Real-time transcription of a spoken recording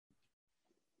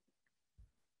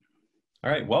All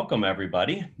right, welcome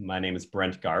everybody. My name is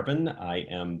Brent Garvin. I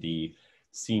am the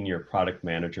Senior Product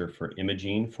Manager for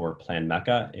Imaging for Plan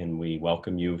Mecca, and we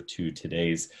welcome you to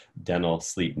today's Dental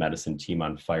Sleep Medicine Team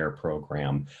on Fire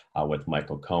program with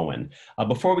Michael Cohen.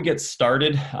 Before we get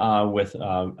started with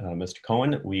Mr.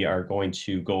 Cohen, we are going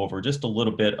to go over just a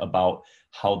little bit about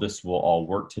how this will all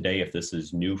work today if this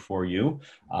is new for you.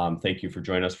 Thank you for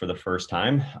joining us for the first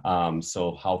time.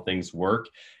 So how things work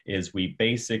is we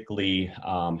basically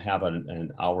have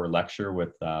an hour lecture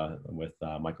with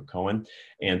Michael Cohen,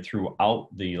 and throughout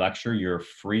the lecture you're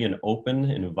free and open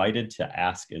and invited to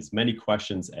ask as many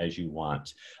questions as you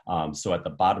want. So at the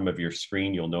bottom of your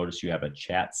screen you'll notice you have a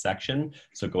chat section,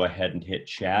 so go ahead and hit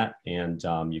chat, and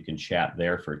you can chat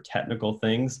there for technical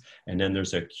things, and then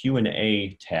there's a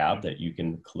Q&A tab that you can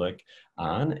click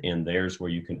on, and there's where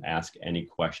you can ask any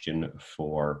question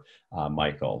for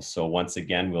Michael. So once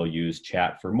again, we'll use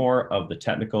chat for more of the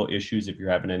technical issues if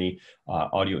you're having any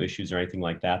audio issues or anything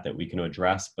like that that we can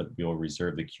address, but we'll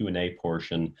reserve the Q&A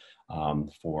portion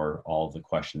for all the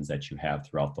questions that you have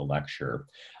throughout the lecture.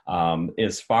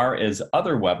 As far as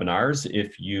other webinars,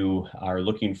 if you are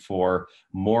looking for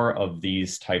more of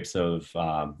these types of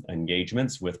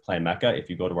engagements with Plan Mecca, if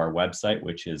you go to our website,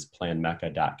 which is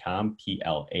planmecca.com,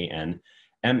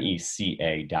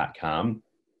 PLANMECA.com,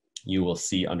 you will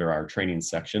see under our training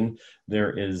section,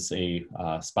 there is a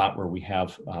spot where we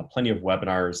have plenty of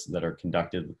webinars that are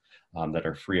conducted that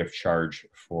are free of charge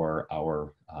for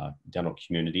our dental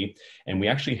community. And we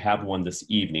actually have one this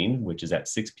evening, which is at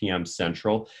 6 p.m.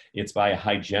 Central. It's by a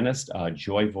hygienist,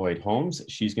 Joy Void Holmes.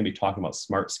 She's going to be talking about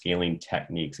smart scaling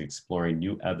techniques, exploring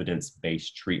new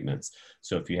evidence-based treatments.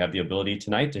 So if you have the ability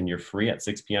tonight and you're free at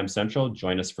 6 p.m. Central,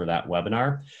 join us for that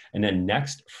webinar. And then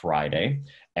next Friday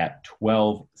at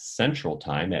 12 Central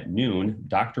Time at noon,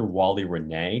 Dr. Wally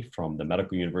Renee from the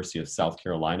Medical University of South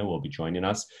Carolina will be joining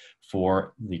us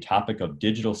for the topic of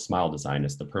digital smile design.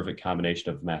 It's the perfect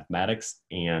combination of mathematics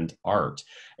and art.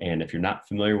 And if you're not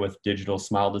familiar with digital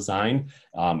smile design,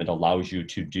 it allows you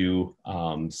to do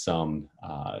some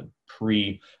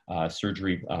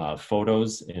pre-surgery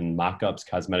photos and mock-ups,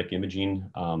 cosmetic imaging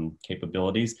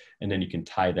capabilities, and then you can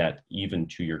tie that even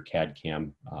to your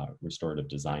CAD/CAM restorative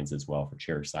designs as well for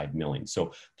chairside milling.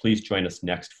 So please join us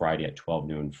next Friday at 12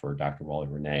 noon for Dr. Wally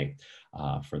Renee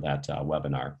for that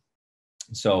webinar.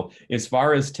 So as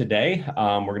far as today,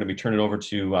 we're going to be turning over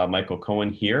to Michael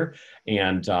Cohen here,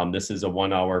 and this is a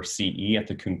 1-hour CE. At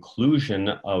the conclusion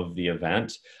of the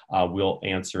event, we'll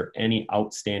answer any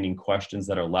outstanding questions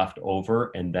that are left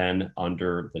over, and then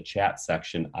under the chat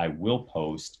section, I will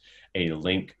post a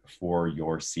link for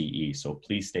your CE. So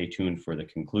please stay tuned for the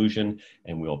conclusion,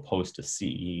 and we'll post a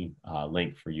CE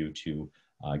link for you to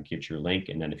get your link.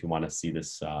 And then if you want to see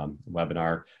this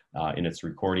webinar in its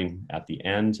recording at the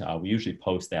end, we usually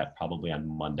post that probably on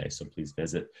Monday. So please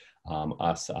visit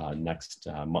us next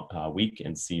week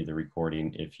and see the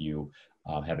recording if you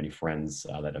have any friends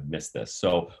that have missed this.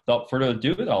 So without further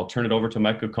ado, I'll turn it over to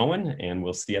Michael Cohen, and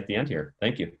we'll see you at the end here.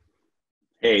 Thank you.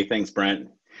 Hey, thanks, Brent.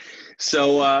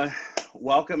 So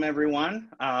welcome, everyone.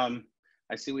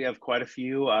 I see we have quite a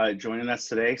few joining us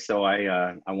today, so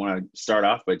I want to start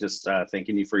off by just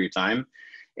thanking you for your time,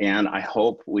 and I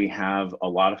hope we have a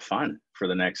lot of fun for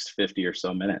the next 50 or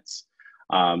so minutes.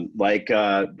 Like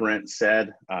Brent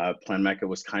said, Plan Mecca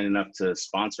was kind enough to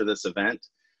sponsor this event.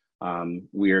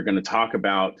 We are going to talk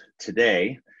about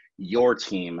today your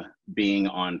team being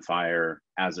on fire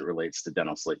as it relates to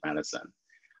dental sleep medicine.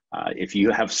 If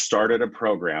you have started a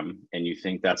program and you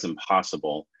think that's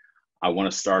impossible, I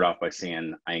want to start off by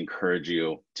saying I encourage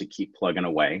you to keep plugging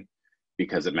away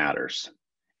because it matters.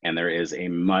 And there is a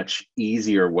much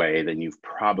easier way than you've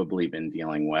probably been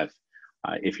dealing with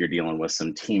if you're dealing with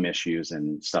some team issues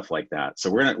and stuff like that. So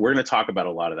we're gonna talk about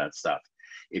a lot of that stuff.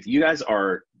 If you guys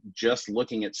are just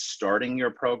looking at starting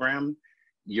your program,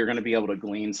 you're going to be able to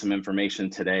glean some information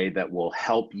today that will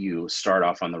help you start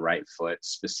off on the right foot,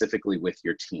 specifically with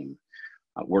your team.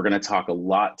 We're going to talk a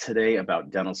lot today about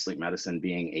dental sleep medicine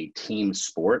being a team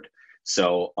sport.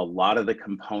 So a lot of the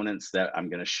components that I'm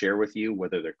going to share with you,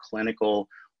 whether they're clinical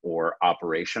or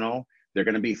operational, they're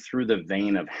going to be through the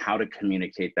vein of how to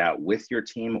communicate that with your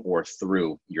team or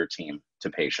through your team to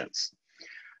patients.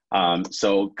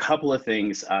 So a couple of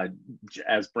things,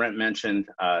 as Brent mentioned,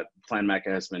 Plan Mecca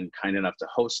has been kind enough to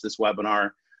host this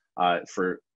webinar.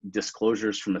 For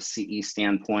disclosures from a CE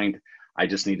standpoint, I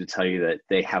just need to tell you that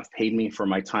they have paid me for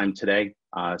my time today.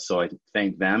 So I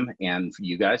thank them and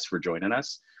you guys for joining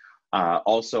us.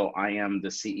 Also, I am the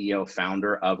CEO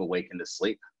founder of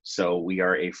Awaken2Sleep. So we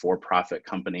are a for-profit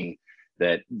company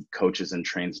that coaches and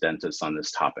trains dentists on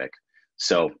this topic.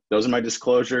 So those are my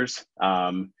disclosures.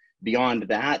 Beyond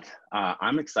that,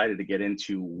 I'm excited to get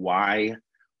into why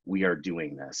we are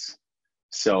doing this.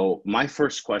 So my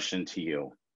first question to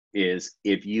you is,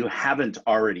 if you haven't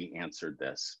already answered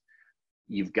this,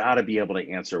 you've got to be able to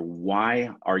answer, why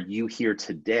are you here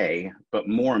today? But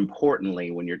more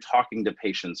importantly, when you're talking to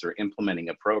patients or implementing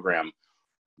a program,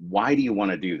 why do you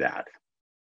want to do that?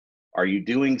 Are you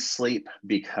doing sleep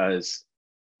because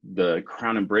the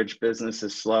crown and bridge business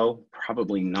is slow?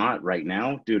 Probably not right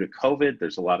now due to COVID.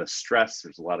 There's a lot of stress.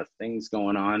 There's a lot of things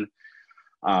going on.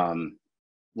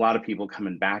 A lot of people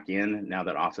coming back in now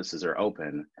that offices are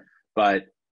open. But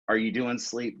are you doing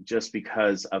sleep just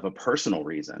because of a personal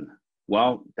reason?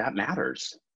 Well, that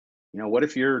matters. You know, what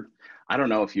if I don't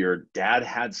know, if your dad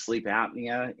had sleep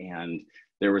apnea and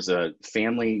there was a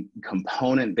family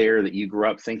component there that you grew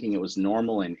up thinking it was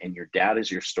normal, and your dad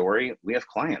is your story. We have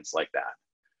clients like that.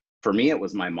 For me, it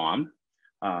was my mom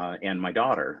and my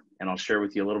daughter, and I'll share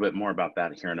with you a little bit more about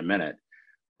that here in a minute.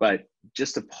 But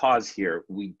just to pause here,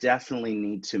 we definitely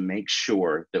need to make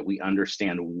sure that we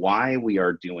understand why we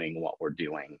are doing what we're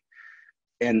doing,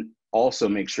 and also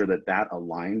make sure that that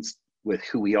aligns with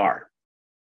who we are.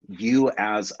 You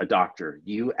as a doctor,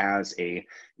 you as a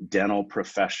dental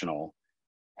professional,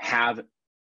 have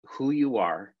who you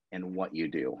are and what you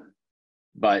do.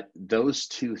 But those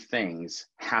two things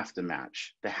have to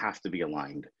match. They have to be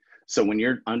aligned. So when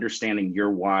you're understanding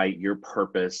your why, your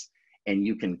purpose, and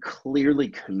you can clearly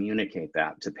communicate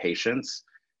that to patients,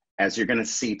 as you're going to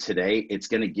see today, it's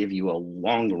going to give you a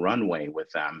long runway with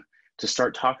them to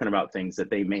start talking about things that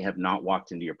they may have not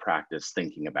walked into your practice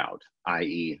thinking about,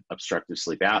 i.e. obstructive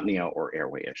sleep apnea or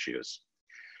airway issues.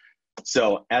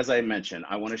 So as I mentioned,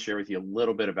 I want to share with you a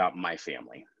little bit about my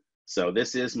family. So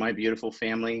this is my beautiful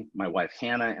family, my wife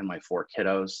Hannah and my 4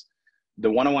 kiddos.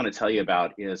 The one I want to tell you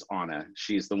about is Anna.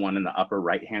 She's the one in the upper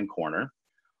right-hand corner.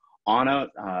 Anna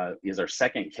is our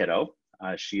second kiddo.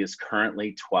 She is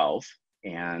currently 12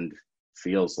 and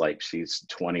feels like she's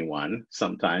 21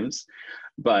 sometimes.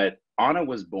 But Anna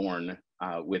was born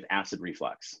with acid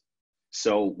reflux.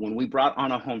 So when we brought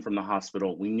Anna home from the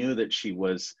hospital, we knew that she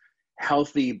was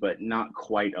healthy, but not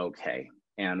quite okay.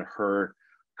 And her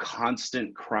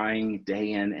constant crying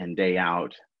day in and day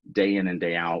out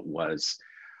was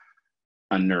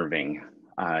unnerving.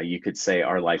 You could say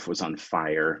our life was on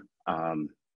fire.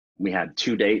 We had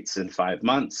 2 dates in 5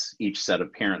 months. Each set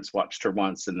of parents watched her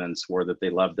once and then swore that they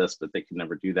loved us, but they could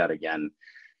never do that again,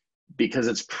 because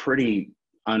it's pretty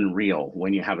unreal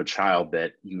when you have a child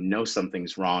that you know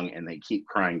something's wrong and they keep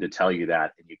crying to tell you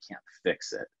that and you can't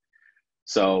fix it.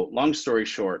 So long story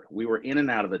short, we were in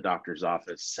and out of the doctor's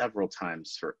office several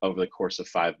times over the course of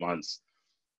 5 months.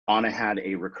 Anna had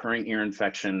a recurring ear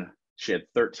infection. She had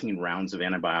 13 rounds of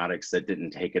antibiotics that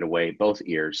didn't take it away, both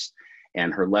ears,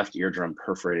 and her left eardrum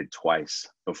perforated twice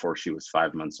before she was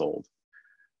 5 months old.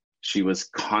 She was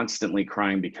constantly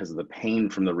crying because of the pain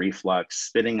from the reflux,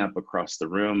 spitting up across the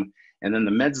room, and then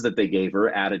the meds that they gave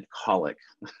her added colic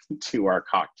to our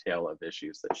cocktail of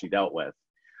issues that she dealt with.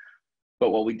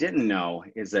 But what we didn't know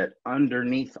is that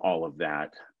underneath all of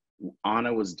that,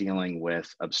 Anna was dealing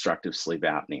with obstructive sleep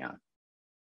apnea.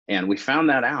 And we found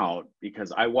that out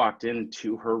because I walked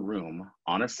into her room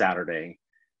on a Saturday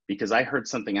because I heard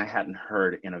something I hadn't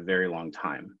heard in a very long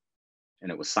time,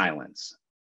 and it was silence.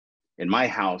 In my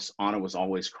house, Anna was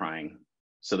always crying,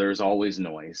 so there was always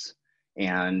noise.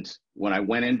 And when I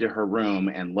went into her room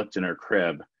and looked in her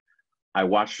crib, I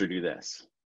watched her do this.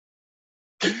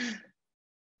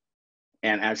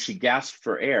 And as she gasped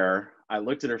for air, I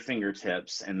looked at her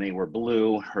fingertips and they were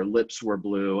blue, her lips were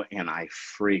blue, and I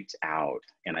freaked out.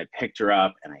 And I picked her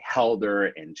up and I held her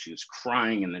and she was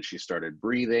crying, and then she started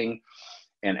breathing.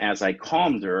 And as I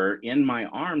calmed her in my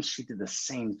arms, she did the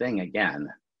same thing again.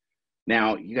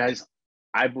 Now, you guys,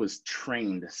 I was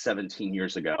trained 17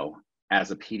 years ago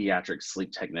as a pediatric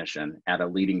sleep technician at a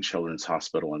leading children's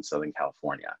hospital in Southern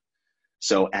California.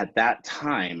 So at that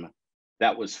time,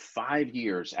 that was 5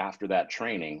 years after that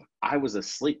training, I was a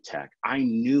sleep tech. I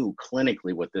knew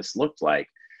clinically what this looked like,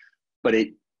 but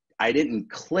I didn't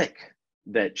click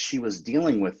that she was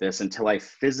dealing with this until I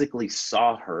physically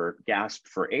saw her gasp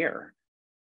for air.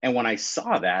 And when I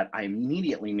saw that, I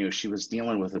immediately knew she was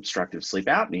dealing with obstructive sleep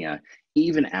apnea,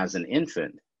 even as an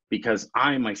infant, because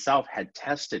I myself had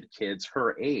tested kids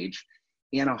her age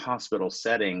in a hospital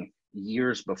setting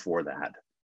years before that.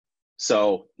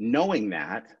 So knowing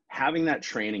that, having that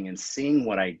training and seeing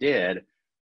what I did,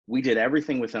 we did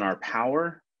everything within our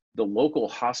power. The local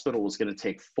hospital was going to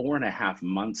take 4.5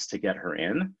 months to get her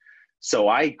in. So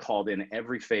I called in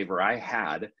every favor I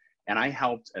had, and I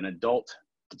helped an adult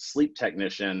sleep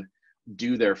technician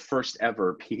do their first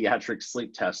ever pediatric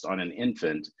sleep test on an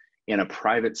infant in a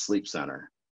private sleep center.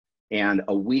 And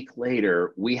a week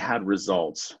later, we had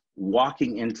results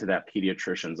walking into that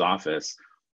pediatrician's office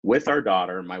with our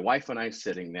daughter, my wife and I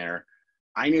sitting there.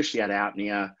 I knew she had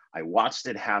apnea. I watched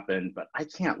it happen, but I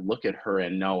can't look at her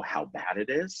and know how bad it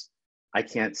is. I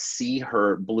can't see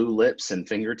her blue lips and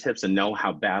fingertips and know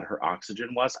how bad her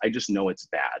oxygen was. I just know it's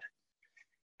bad.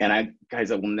 And I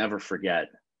will never forget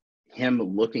him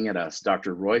looking at us,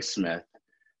 Dr. Roy Smith,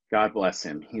 God bless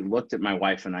him. He looked at my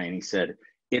wife and I and he said,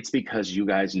 "It's because you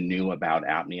guys knew about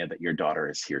apnea that your daughter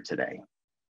is here today.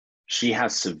 She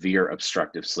has severe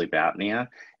obstructive sleep apnea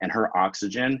and her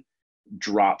oxygen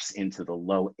drops into the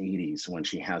low 80s when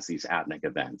she has these apneic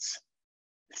events.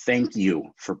 Thank you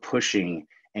for pushing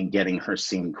and getting her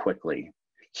seen quickly.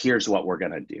 Here's what we're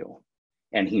gonna do."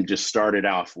 And he just started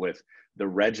off with the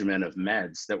regimen of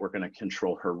meds that were gonna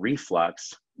control her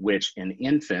reflux, which in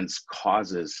infants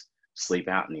causes sleep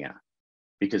apnea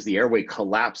because the airway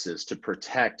collapses to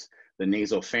protect the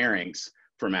nasopharynx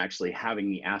from actually having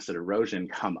the acid erosion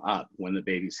come up when the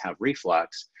babies have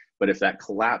reflux. But if that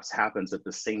collapse happens at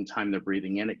the same time they're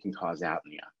breathing in, it can cause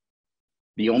apnea.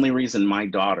 The only reason my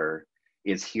daughter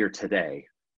is here today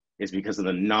is because of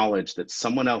the knowledge that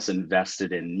someone else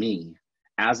invested in me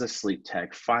as a sleep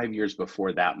tech 5 years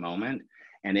before that moment,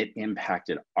 and it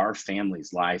impacted our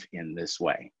family's life in this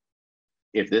way.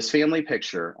 If this family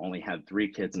picture only had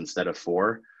 3 kids instead of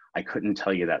 4, I couldn't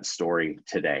tell you that story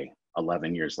today,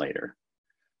 11 years later.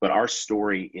 But our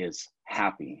story is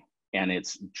happy and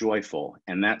it's joyful.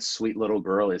 And that sweet little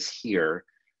girl is here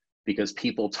because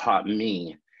people taught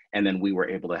me and then we were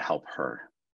able to help her.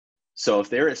 So if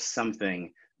there is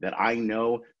something that I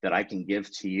know that I can give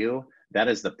to you, that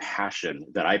is the passion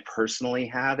that I personally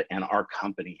have and our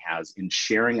company has in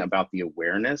sharing about the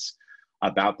awareness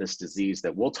about this disease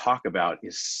that we'll talk about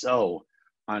is so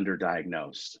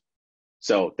underdiagnosed.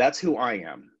 So that's who I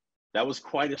am. That was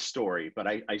quite a story, but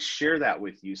I share that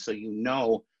with you so you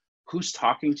know who's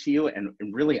talking to you and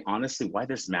really honestly why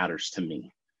this matters to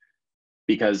me.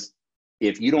 Because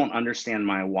if you don't understand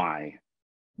my why,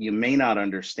 you may not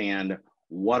understand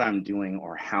what I'm doing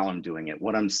or how I'm doing it,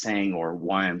 what I'm saying or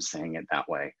why I'm saying it that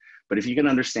way. But if you can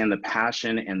understand the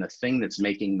passion and the thing that's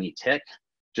making me tick,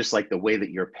 just like the way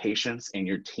that your patients and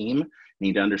your team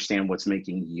need to understand what's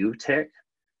making you tick,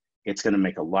 it's going to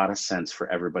make a lot of sense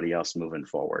for everybody else moving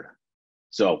forward.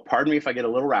 So pardon me if I get a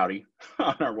little rowdy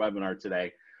on our webinar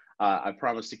today. I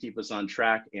promise to keep us on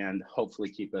track and hopefully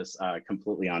keep us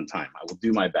completely on time. I will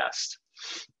do my best.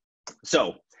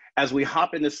 So as we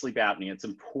hop into sleep apnea, it's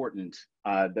important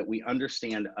that we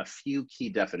understand a few key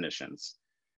definitions.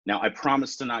 Now, I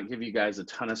promise to not give you guys a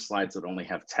ton of slides that only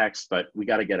have text, but we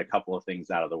got to get a couple of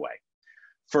things out of the way.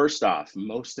 First off,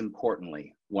 most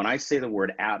importantly, when I say the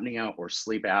word apnea or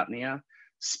sleep apnea,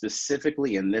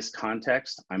 specifically in this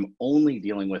context, I'm only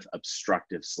dealing with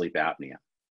obstructive sleep apnea.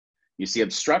 You see,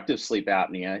 obstructive sleep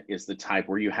apnea is the type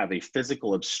where you have a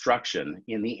physical obstruction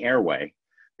in the airway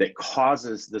that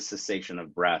causes the cessation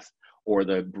of breath or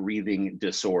the breathing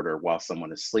disorder while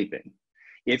someone is sleeping.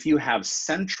 If you have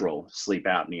central sleep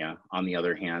apnea, on the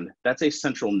other hand, that's a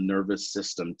central nervous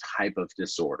system type of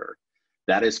disorder.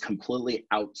 That is completely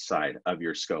outside of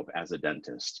your scope as a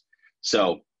dentist.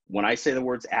 So when I say the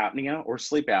words apnea or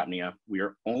sleep apnea, we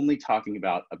are only talking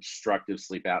about obstructive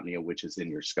sleep apnea, which is in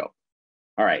your scope.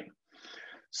 All right,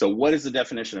 so what is the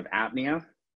definition of apnea?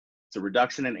 It's a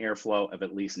reduction in airflow of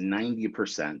at least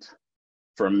 90%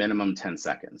 for a minimum 10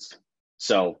 seconds.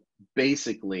 So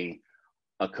basically,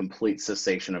 a complete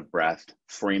cessation of breath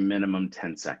for a minimum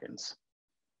 10 seconds.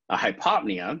 A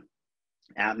hypopnea,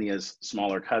 apnea's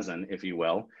smaller cousin, if you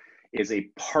will, is a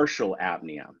partial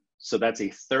apnea. So that's a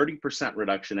 30%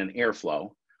 reduction in airflow,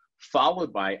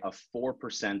 followed by a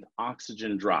 4%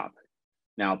 oxygen drop.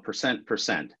 Now, percent.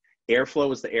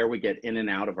 Airflow is the air we get in and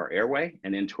out of our airway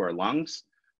and into our lungs.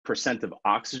 Percent of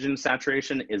oxygen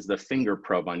saturation is the finger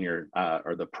probe on your,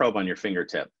 or the probe on your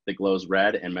fingertip that glows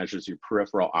red and measures your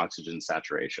peripheral oxygen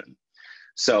saturation.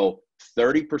 So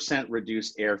 30%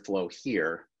 reduced airflow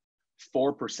here,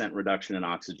 4% reduction in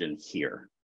oxygen here.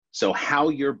 So how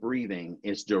you're breathing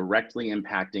is directly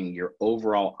impacting your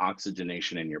overall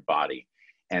oxygenation in your body.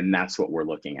 And that's what we're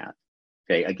looking at.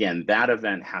 Okay, again, that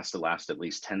event has to last at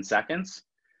least 10 seconds.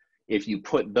 If you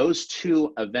put those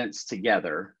two events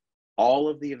together, all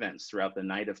of the events throughout the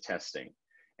night of testing,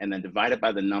 and then divide it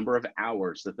by the number of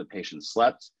hours that the patient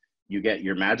slept, you get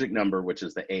your magic number, which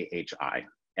is the AHI,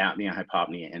 Apnea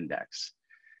Hypopnea Index.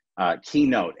 Key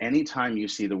note, anytime you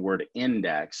see the word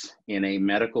index in a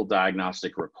medical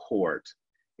diagnostic report,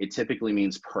 it typically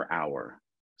means per hour.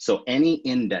 So any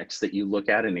index that you look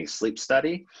at in a sleep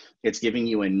study, it's giving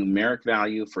you a numeric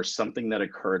value for something that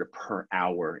occurred per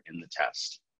hour in the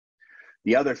test.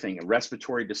 The other thing, a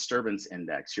respiratory disturbance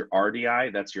index, your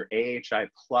RDI, that's your AHI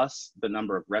plus the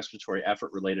number of respiratory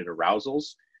effort-related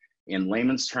arousals. In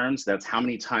layman's terms, that's how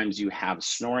many times you have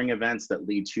snoring events that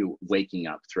lead to waking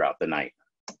up throughout the night.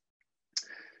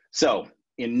 So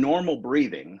in normal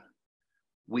breathing,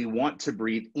 we want to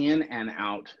breathe in and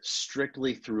out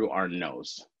strictly through our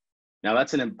nose. Now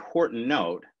that's an important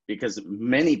note because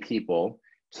many people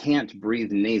can't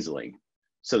breathe nasally,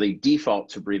 so they default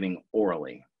to breathing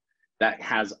orally. That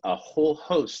has a whole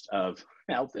host of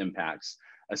health impacts,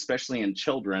 especially in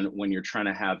children when you're trying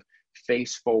to have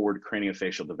face-forward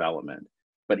craniofacial development.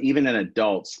 But even in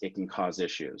adults, it can cause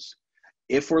issues.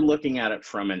 If we're looking at it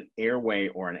from an airway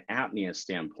or an apnea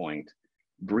standpoint,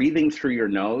 breathing through your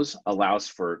nose allows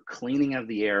for cleaning of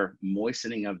the air,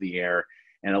 moistening of the air,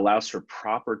 and allows for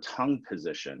proper tongue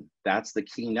position. That's the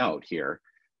key note here,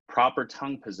 proper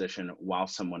tongue position while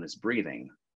someone is breathing.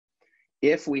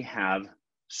 If we have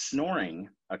snoring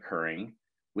occurring,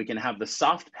 we can have the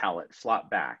soft palate flop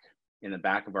back in the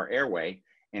back of our airway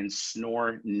and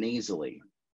snore nasally.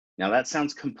 Now that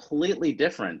sounds completely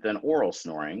different than oral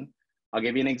snoring. I'll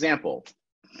give you an example.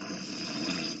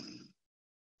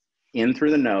 In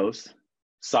through the nose,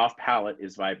 soft palate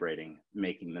is vibrating,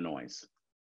 making the noise.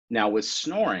 Now with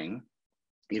snoring,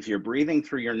 if you're breathing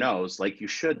through your nose like you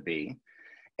should be,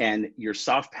 and your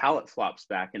soft palate flops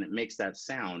back and it makes that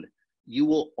sound, you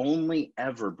will only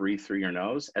ever breathe through your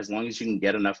nose as long as you can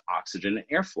get enough oxygen and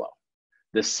airflow.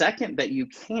 The second that you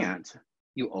can't,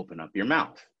 you open up your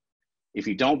mouth. If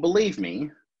you don't believe me,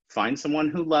 find someone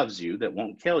who loves you that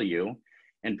won't kill you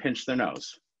and pinch their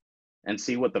nose and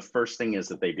see what the first thing is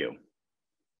that they do.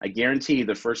 I guarantee you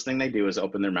the first thing they do is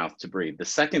open their mouth to breathe. The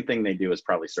second thing they do is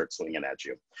probably start swinging at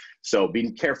you. So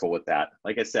be careful with that.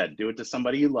 Like I said, do it to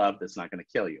somebody you love that's not going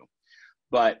to kill you.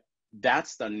 But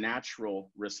that's the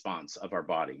natural response of our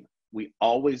body. We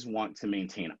always want to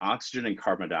maintain oxygen and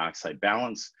carbon dioxide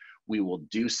balance. We will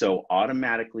do so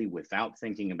automatically without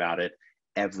thinking about it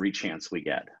every chance we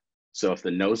get. So if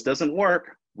the nose doesn't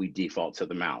work, we default to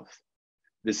the mouth.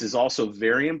 This is also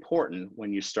very important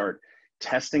when you start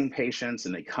testing patients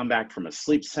and they come back from a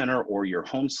sleep center or your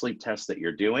home sleep test that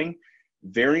you're doing.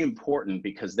 Very important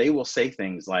because they will say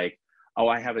things like, oh,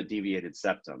 I have a deviated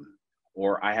septum,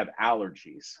 or I have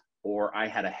allergies, or I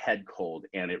had a head cold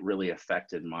and it really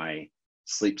affected my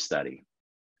sleep study.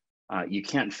 You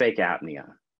can't fake apnea.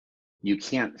 You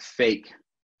can't fake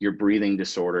your breathing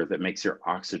disorder that makes your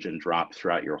oxygen drop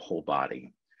throughout your whole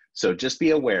body. So just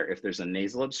be aware, if there's a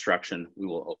nasal obstruction, we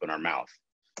will open our mouth.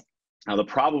 Now the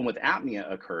problem with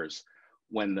apnea occurs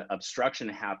when the obstruction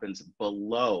happens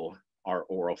below our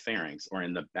oral pharynx or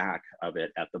in the back of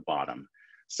it at the bottom.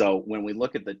 So when we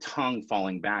look at the tongue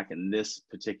falling back in this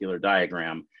particular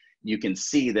diagram, you can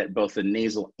see that both the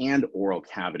nasal and oral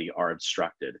cavity are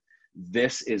obstructed.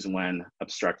 This is when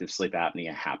obstructive sleep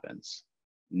apnea happens,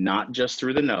 not just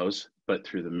through the nose, but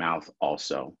through the mouth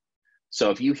also.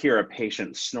 So if you hear a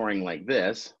patient snoring like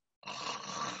this,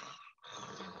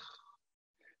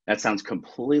 that sounds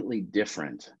completely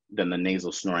different than the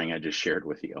nasal snoring I just shared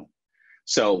with you.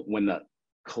 So when the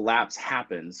collapse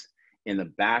happens in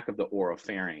the back of the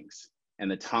oropharynx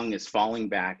and the tongue is falling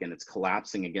back and it's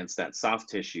collapsing against that soft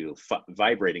tissue,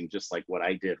 vibrating just like what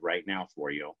I did right now for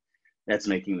you, that's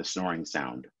making the snoring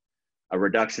sound. A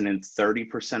reduction in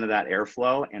 30% of that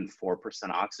airflow and 4%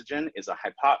 oxygen is a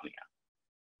hypopnea.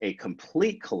 A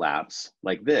complete collapse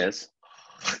like this,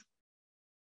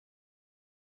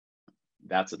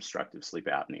 that's obstructive sleep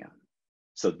apnea.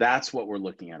 So that's what we're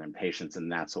looking at in patients,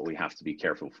 and that's what we have to be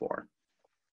careful for.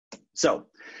 So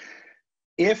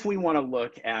if we want to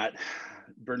look at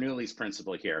Bernoulli's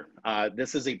principle here,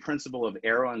 this is a principle of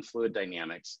aero and fluid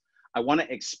dynamics. I want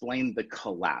to explain the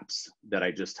collapse that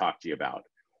I just talked to you about.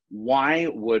 Why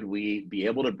would we be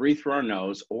able to breathe through our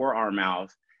nose or our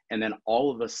mouth, and then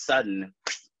all of a sudden,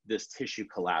 this tissue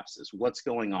collapses? What's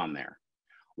going on there?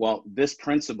 Well, this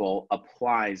principle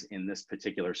applies in this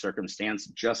particular circumstance,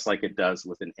 just like it does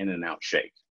with an in and out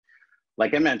shake.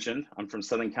 Like I mentioned, I'm from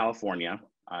Southern California.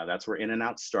 That's where in and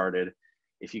out started.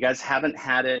 If you guys haven't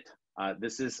had it,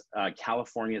 this is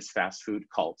California's fast food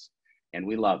cult, and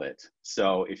we love it.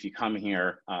 So if you come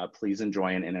here, please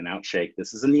enjoy an in and out shake.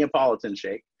 This is a Neapolitan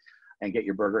shake, and get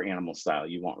your burger animal style.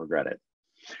 You won't regret it.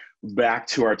 Back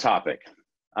to our topic.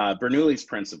 Bernoulli's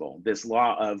principle, this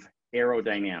law of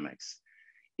aerodynamics.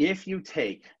 If you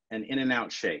take an in and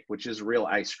out shake, which is real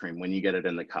ice cream when you get it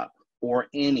in the cup, or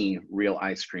any real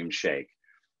ice cream shake,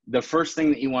 the first thing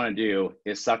that you want to do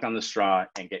is suck on the straw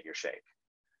and get your shake.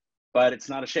 but it's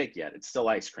not a shake yet. It's still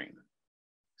ice cream.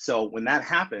 So when that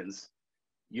happens,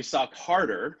 you suck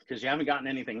harder because you haven't gotten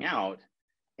anything out,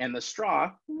 and the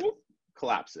straw whoop,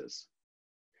 collapses.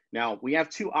 Now, we have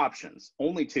two options,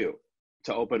 only two,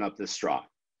 to open up this straw.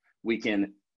 We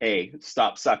can, A,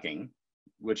 stop sucking,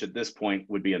 which at this point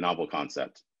would be a novel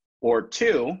concept. Or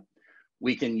two,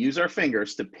 we can use our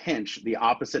fingers to pinch the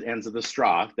opposite ends of the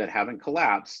straw that haven't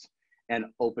collapsed and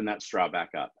open that straw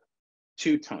back up.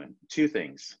 Two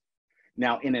things.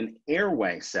 Now, in an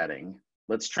airway setting,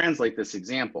 let's translate this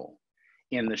example.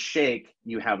 In the shake,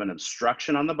 you have an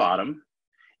obstruction on the bottom,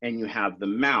 and you have the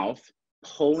mouth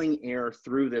pulling air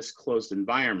through this closed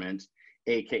environment,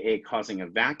 AKA causing a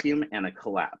vacuum and a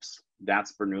collapse.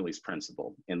 That's Bernoulli's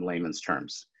principle in layman's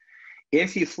terms.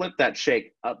 If you flip that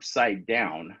shake upside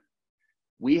down,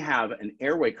 we have an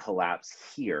airway collapse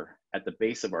here at the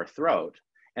base of our throat,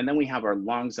 and then we have our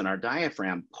lungs and our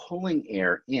diaphragm pulling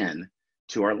air in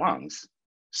to our lungs.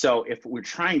 So if we're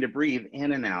trying to breathe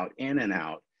in and out,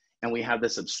 and we have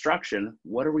this obstruction,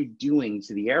 what are we doing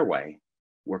to the airway?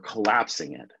 We're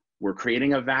collapsing it. We're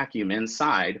creating a vacuum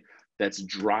inside that's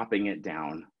dropping it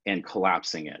down and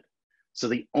collapsing it. So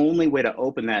the only way to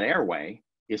open that airway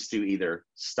is to either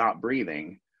stop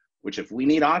breathing, which if we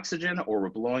need oxygen or we're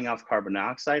blowing off carbon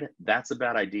dioxide, that's a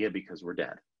bad idea because we're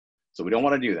dead. So we don't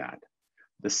want to do that.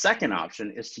 The second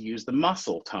option is to use the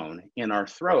muscle tone in our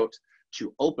throat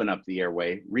to open up the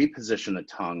airway, reposition the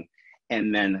tongue,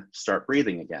 and then start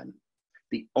breathing again.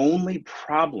 The only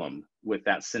problem with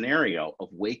that scenario of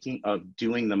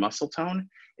doing the muscle tone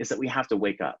is that we have to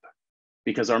wake up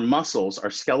because our muscles,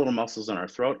 our skeletal muscles in our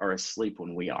throat are asleep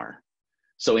when we are.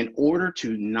 So in order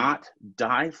to not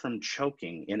die from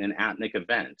choking in an apneic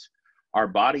event, our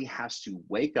body has to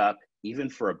wake up even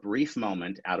for a brief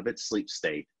moment out of its sleep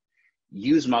state,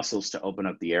 use muscles to open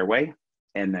up the airway,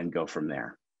 and then go from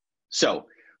there. So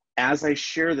as I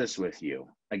share this with you,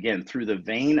 again, through the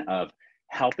vein of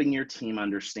helping your team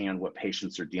understand what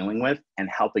patients are dealing with and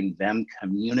helping them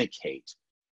communicate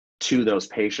to those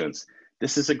patients,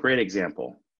 this is a great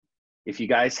example. If you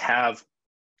guys have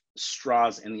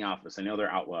straws in the office, I know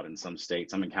they're outlawed in some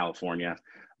states, I'm in California,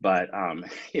 but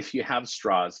if you have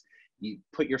straws, you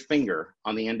put your finger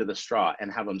on the end of the straw and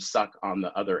have them suck on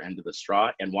the other end of the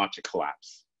straw and watch it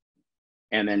collapse.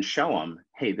 And then show them,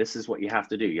 hey, this is what you have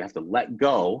to do. You have to let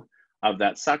go of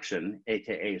that suction,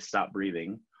 AKA stop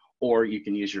breathing, or you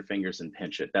can use your fingers and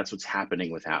pinch it. That's what's happening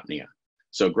with apnea.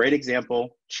 So great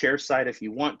example, chair side if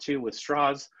you want to with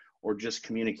straws, or just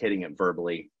communicating it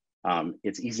verbally.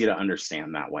 It's easy to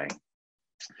understand that way.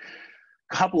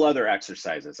 A couple other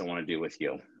exercises I want to do with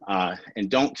you. And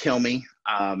don't kill me.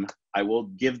 I will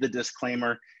give the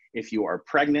disclaimer, if you are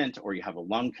pregnant or you have a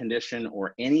lung condition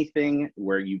or anything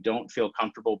where you don't feel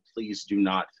comfortable, please do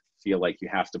not feel like you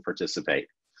have to participate.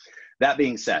 That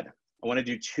being said, I want to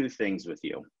do two things with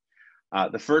you.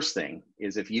 The first thing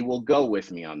is, if you will go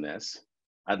with me on this,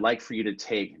 I'd like for you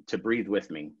to breathe with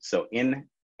me. So in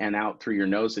and out through your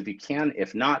nose if you can.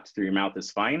 If not, through your mouth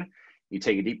is fine. You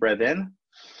take a deep breath in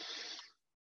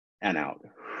and out.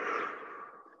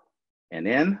 And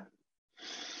in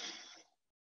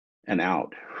and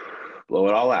out. Blow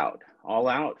it all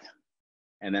out,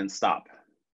 and then stop.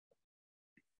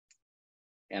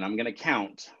 And I'm gonna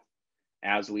count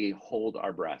as we hold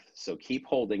our breath. So keep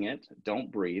holding it,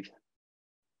 don't breathe.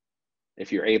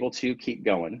 If you're able to, keep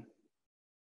going.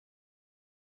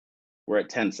 We're at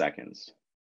 10 seconds.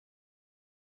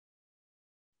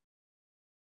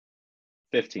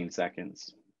 15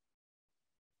 seconds.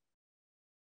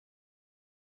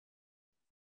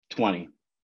 20.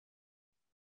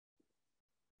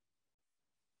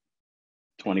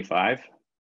 25.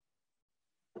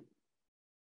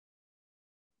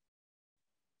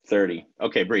 30.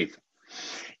 Okay, breathe.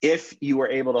 If you were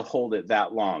able to hold it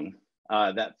that long,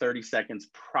 that 30 seconds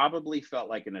probably felt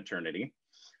like an eternity.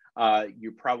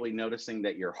 You're probably noticing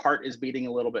that your heart is beating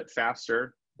a little bit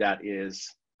faster. That is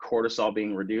cortisol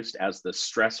being reduced as the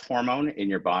stress hormone in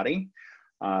your body.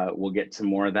 We'll get to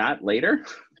more of that later,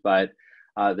 but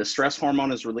the stress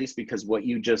hormone is released because what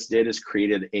you just did is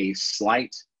created a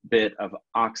slight bit of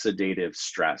oxidative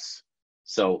stress.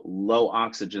 So low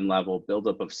oxygen level,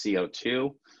 buildup of CO2,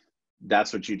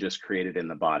 that's what you just created in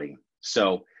the body.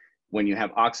 So when you have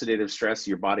oxidative stress,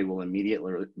 your body will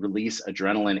immediately release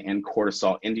adrenaline and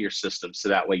cortisol into your system. So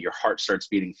that way your heart starts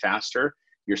beating faster,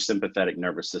 your sympathetic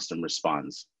nervous system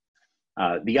responds.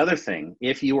 The other thing,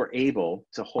 if you were able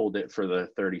to hold it for the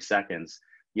 30 seconds,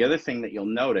 the other thing that you'll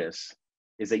notice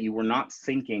is that you were not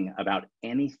thinking about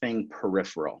anything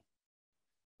peripheral.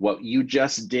 What you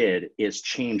just did is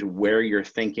change where you're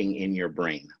thinking in your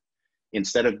brain.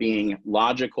 Instead of being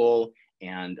logical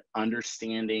and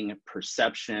understanding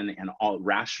perception and all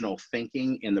rational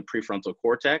thinking in the prefrontal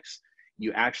cortex,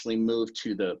 you actually move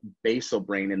to the basal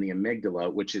brain in the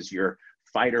amygdala, which is your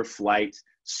fight or flight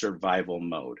survival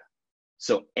mode.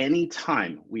 So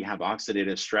anytime we have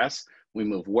oxidative stress, we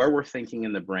move where we're thinking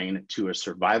in the brain to a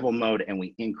survival mode, and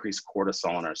we increase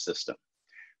cortisol in our system.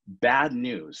 Bad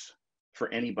news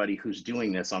for anybody who's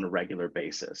doing this on a regular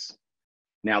basis.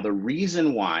 Now, the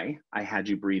reason why I had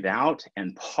you breathe out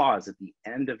and pause at the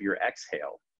end of your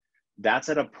exhale, that's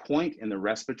at a point in the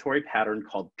respiratory pattern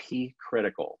called P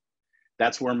critical.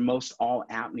 That's where most all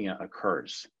apnea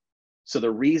occurs. So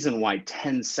the reason why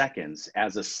 10 seconds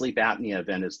as a sleep apnea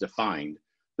event is defined,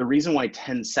 the reason why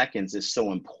 10 seconds is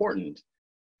so important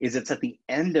is it's at the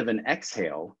end of an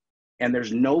exhale and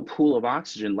there's no pool of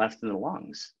oxygen left in the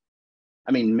lungs.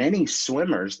 I mean, many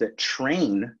swimmers that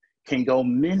train can go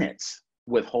minutes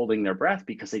with holding their breath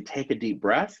because they take a deep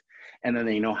breath and then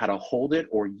they know how to hold it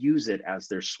or use it as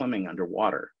they're swimming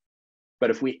underwater.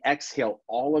 But if we exhale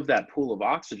all of that pool of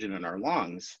oxygen in our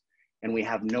lungs and we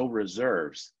have no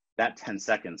reserves, that 10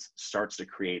 seconds starts to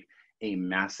create a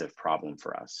massive problem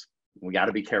for us. We got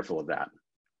to be careful of that.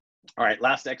 All right,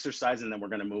 last exercise, and then we're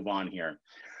going to move on here.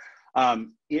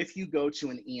 If you go to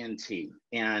an ENT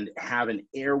and have an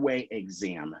airway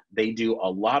exam, they do a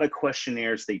lot of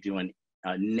questionnaires. They do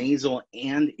a nasal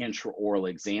and intraoral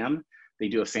exam. They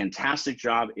do a fantastic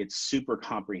job. It's super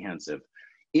comprehensive.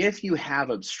 If you have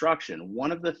obstruction,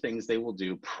 one of the things they will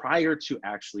do prior to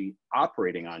actually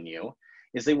operating on you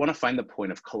is they want to find the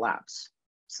point of collapse.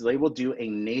 So they will do a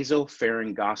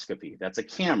nasopharyngoscopy. That's a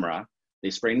camera. They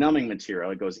spray numbing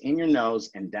material. It goes in your nose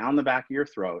and down the back of your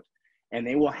throat, and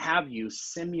they will have you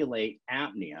simulate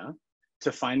apnea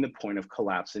to find the point of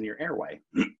collapse in your airway.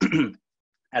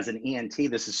 As an ENT,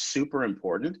 this is super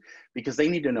important because they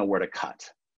need to know where to cut.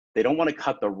 They don't want to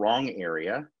cut the wrong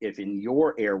area. If in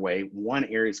your airway, one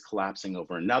area is collapsing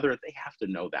over another, they have to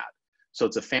know that. So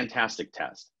it's a fantastic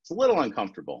test. It's a little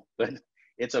uncomfortable, but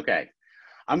it's okay.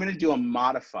 I'm going to do a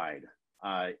modified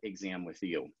exam with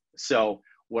you. So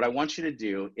what I want you to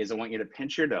do is I want you to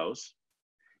pinch your nose.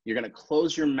 You're going to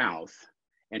close your mouth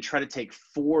and try to take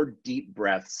 4 deep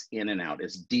breaths in and out,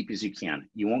 as deep as you can.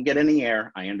 You won't get any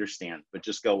air, I understand, but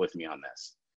just go with me on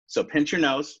this. So pinch your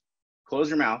nose, close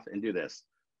your mouth, and do this.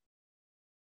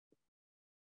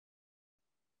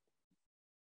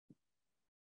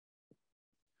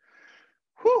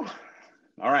 Whew.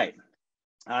 All right.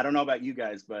 I don't know about you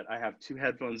guys, but I have 2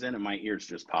 headphones in and my ears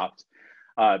just popped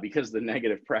because of the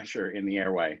negative pressure in the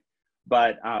airway.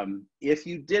 But if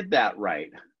you did that right,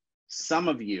 some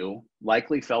of you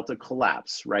likely felt a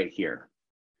collapse right here.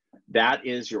 That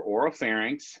is your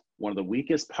oropharynx, one of the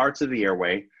weakest parts of the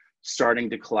airway, starting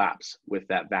to collapse with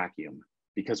that vacuum.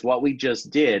 Because what we just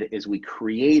did is we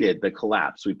created the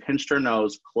collapse. We pinched our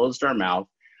nose, closed our mouth,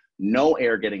 no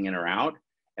air getting in or out,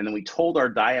 and then we told our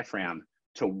diaphragm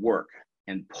to work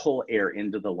and pull air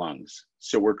into the lungs.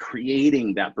 So we're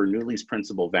creating that Bernoulli's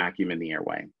principle vacuum in the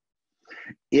airway.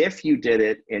 If you did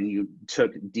it and you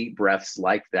took deep breaths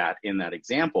like that in that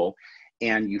example,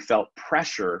 and you felt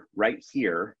pressure right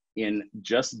here in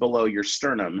just below your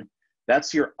sternum,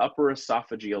 that's your upper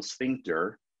esophageal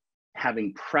sphincter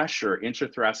having pressure,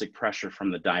 intrathoracic pressure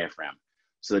from the diaphragm.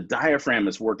 So the diaphragm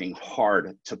is working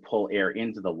hard to pull air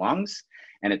into the lungs,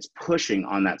 and it's pushing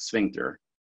on that sphincter.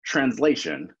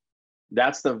 Translation,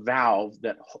 that's the valve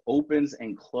that opens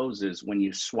and closes when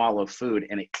you swallow food,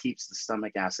 and it keeps the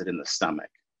stomach acid in the stomach.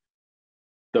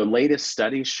 The latest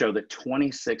studies show that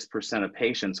 26% of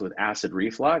patients with acid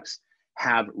reflux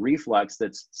have reflux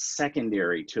that's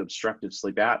secondary to obstructive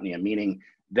sleep apnea, meaning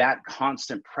that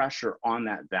constant pressure on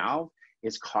that valve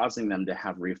is causing them to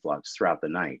have reflux throughout the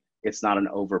night. It's not an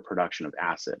overproduction of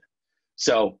acid.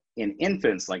 So in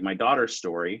infants, like my daughter's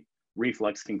story,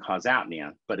 reflux can cause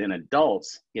apnea, but in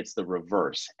adults, it's the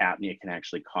reverse. Apnea can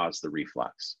actually cause the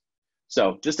reflux.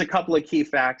 So just a couple of key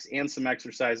facts and some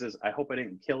exercises. I hope I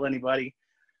didn't kill anybody,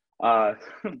 for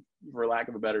lack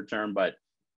of a better term, but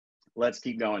let's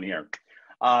keep going here.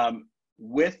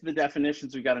 With the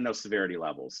definitions, we've got to know severity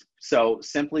levels. So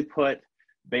simply put,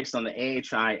 based on the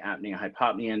AHI, Apnea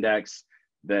Hypopnea Index,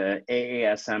 the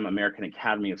AASM, American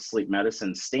Academy of Sleep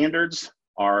Medicine standards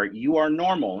are, you are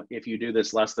normal if you do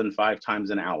this less than 5 times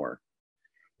an hour.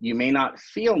 You may not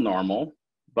feel normal,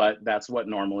 but that's what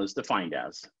normal is defined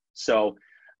as. So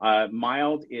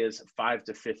mild is 5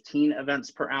 to 15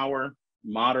 events per hour,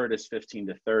 moderate is 15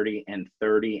 to 30, and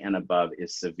 30 and above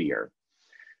is severe.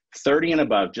 30 and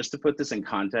above, just to put this in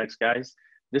context, guys,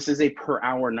 this is a per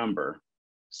hour number.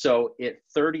 So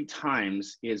 30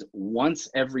 times is once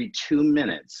every 2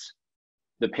 minutes,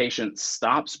 The patient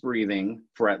stops breathing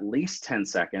for at least 10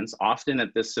 seconds, often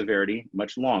at this severity,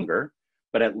 much longer,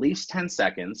 but at least 10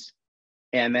 seconds.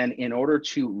 And then in order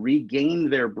to regain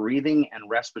their breathing and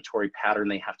respiratory pattern,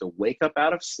 they have to wake up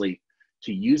out of sleep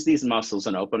to use these muscles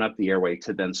and open up the airway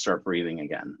to then start breathing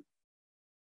again.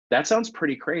 That sounds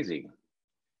pretty crazy.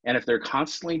 And if they're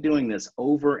constantly doing this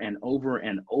over and over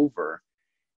and over,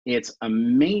 it's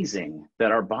amazing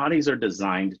that our bodies are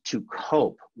designed to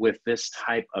cope with this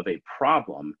type of a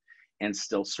problem and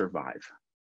still survive.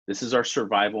 This is our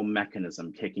survival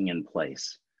mechanism kicking in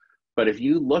place. But if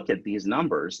you look at these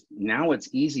numbers, now it's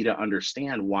easy to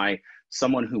understand why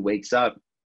someone who wakes up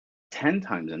 10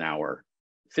 times an hour,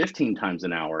 15 times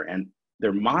an hour, and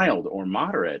they're mild or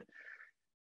moderate,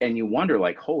 and you wonder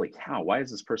like, holy cow, why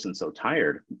is this person so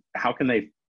tired? How can they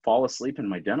fall asleep in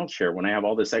my dental chair when I have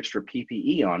all this extra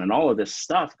PPE on and all of this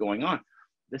stuff going on?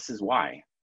 This is why.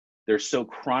 They're so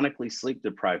chronically sleep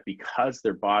deprived because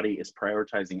their body is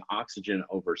prioritizing oxygen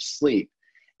over sleep.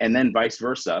 And then vice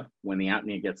versa, when the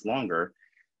apnea gets longer,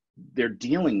 they're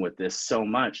dealing with this so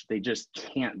much, they just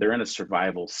can't, they're in a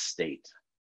survival state.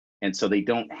 And so they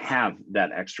don't have that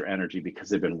extra energy because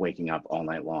they've been waking up all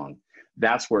night long.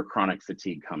 That's where chronic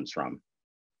fatigue comes from.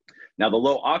 Now, the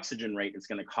low oxygen rate is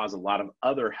going to cause a lot of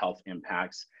other health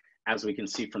impacts. As we can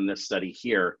see from this study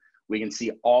here, we can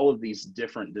see all of these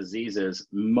different diseases,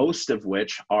 most of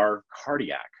which are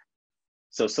cardiac.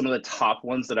 So some of the top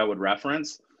ones that I would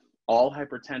reference, all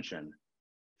hypertension.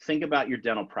 Think about your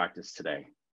dental practice today.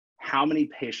 How many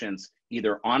patients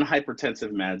either on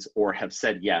hypertensive meds or have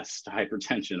said yes to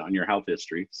hypertension on your health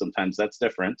history? Sometimes that's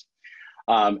different.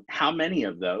 How many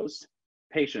of those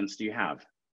patients do you have?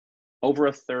 Over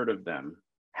a third of them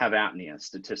have apnea,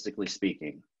 statistically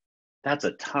speaking. That's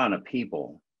a ton of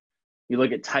people. You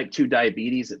look at type 2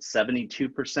 diabetes at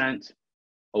 72%,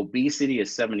 obesity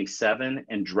is 77%,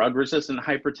 and drug-resistant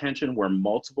hypertension, where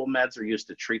multiple meds are used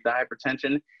to treat the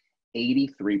hypertension,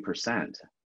 83%.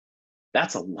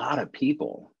 That's a lot of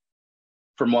people.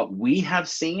 From what we have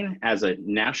seen as a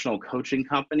national coaching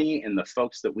company and the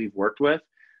folks that we've worked with,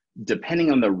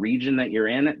 depending on the region that you're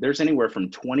in, there's anywhere from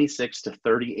 26 to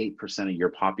 38% of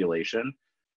your population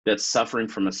that's suffering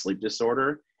from a sleep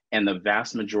disorder, and the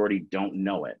vast majority don't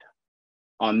know it.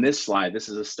 On this slide, this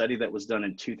is a study that was done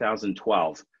in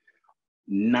 2012.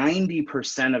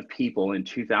 90% of people in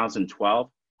 2012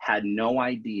 had no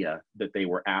idea that they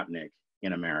were apneic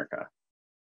in America.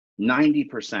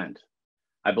 90%.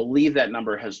 I believe that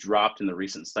number has dropped in the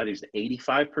recent studies to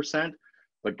 85%,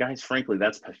 but guys, frankly,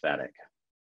 that's pathetic.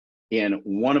 In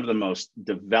one of the most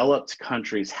developed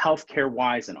countries,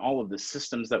 healthcare-wise, and all of the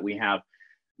systems that we have,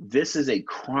 this is a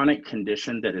chronic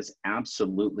condition that is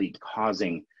absolutely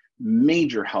causing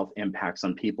major health impacts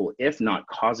on people, if not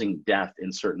causing death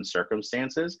in certain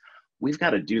circumstances. We've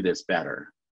got to do this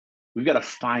better. We've got to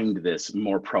find this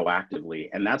more proactively.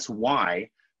 And that's why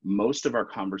most of our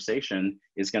conversation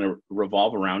is going to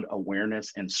revolve around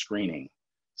awareness and screening.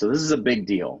 So this is a big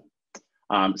deal.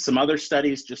 Some other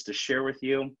studies just to share with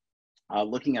you,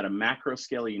 looking at a macro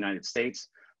scale of the United States.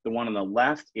 The one on the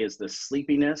left is the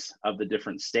sleepiness of the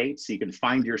different states. So you can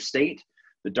find your state.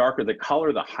 The darker the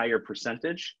color, the higher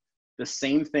percentage. The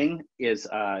same thing is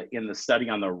in the study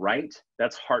on the right.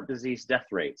 That's heart disease death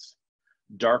rates.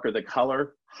 Darker the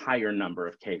color, higher number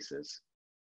of cases.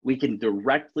 We can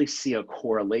directly see a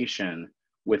correlation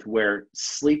with where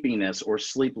sleepiness or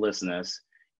sleeplessness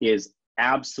is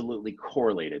absolutely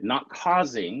correlated, not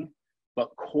causing,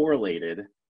 but correlated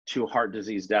to heart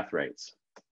disease death rates.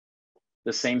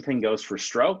 The same thing goes for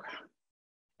stroke,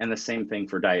 and the same thing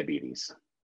for diabetes.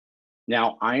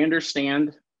 Now, I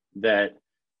understand that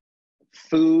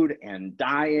food and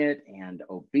diet and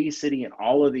obesity and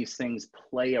all of these things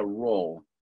play a role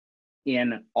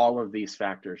in all of these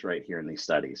factors right here in these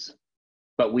studies.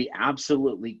 But we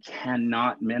absolutely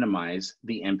cannot minimize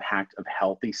the impact of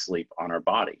healthy sleep on our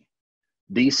body.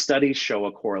 These studies show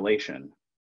a correlation.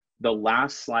 The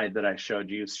last slide that I showed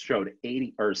you showed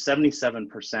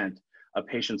 77% of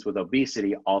patients with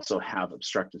obesity also have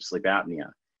obstructive sleep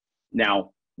apnea.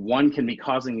 Now, one can be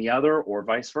causing the other or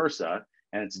vice versa,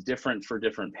 and it's different for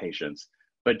different patients.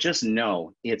 But just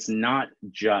know it's not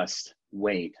just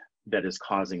weight that is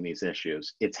causing these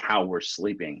issues, it's how we're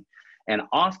sleeping. And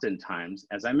oftentimes,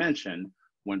 as I mentioned,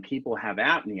 when people have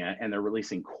apnea and they're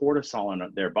releasing cortisol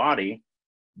in their body,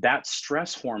 that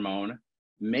stress hormone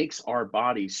makes our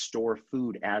body store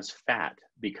food as fat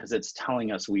because it's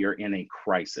telling us we are in a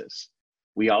crisis.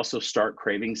 We also start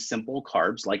craving simple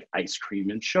carbs like ice cream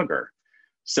and sugar.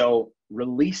 So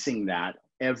releasing that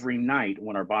every night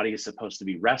when our body is supposed to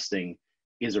be resting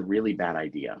is a really bad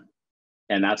idea.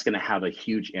 And that's going to have a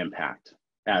huge impact.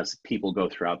 as people go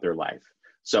throughout their life.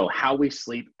 So how we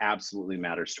sleep absolutely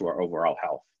matters to our overall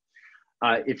health.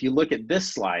 If you look at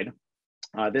this slide,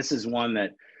 this is one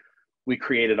that we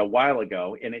created a while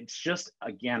ago, and it's just,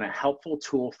 again, a helpful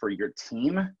tool for your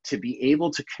team to be able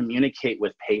to communicate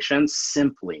with patients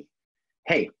simply.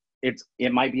 Hey,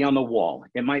 it might be on the wall.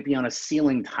 It might be on a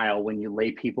ceiling tile when you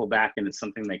lay people back and it's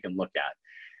something they can look at.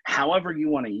 However you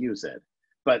want to use it.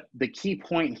 But the key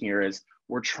point here is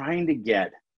we're trying to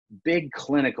get big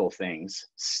clinical things,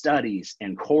 studies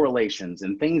and correlations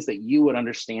and things that you would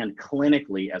understand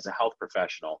clinically as a health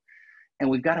professional. And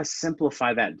we've got to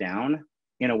simplify that down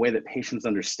in a way that patients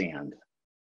understand.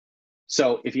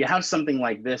 So if you have something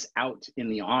like this out in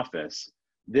the office,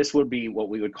 this would be what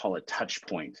we would call a touch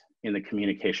point in the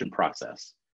communication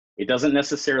process. It doesn't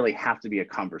necessarily have to be a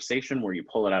conversation where you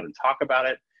pull it out and talk about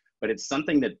it, but it's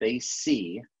something that they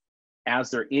see as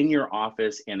they're in your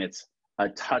office, and it's a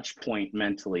touch point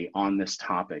mentally on this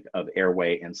topic of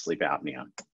airway and sleep apnea.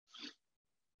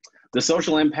 The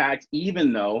social impact,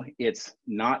 even though it's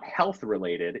not health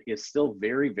related, is still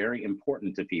very, very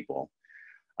important to people.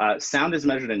 Sound is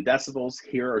measured in decibels.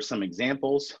 Here are some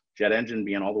examples, jet engine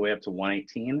being all the way up to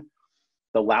 118.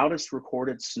 The loudest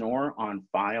recorded snore on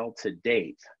file to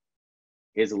date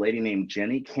is a lady named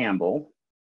Jenny Campbell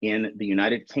in the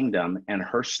United Kingdom, and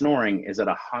her snoring is at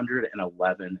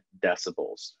 111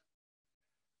 decibels.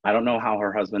 I don't know how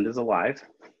her husband is alive,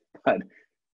 but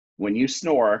when you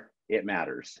snore, it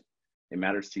matters. It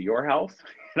matters to your health.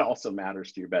 It also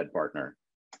matters to your bed partner,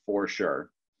 for sure.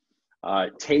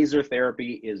 Taser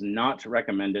therapy is not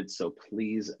recommended, so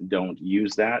please don't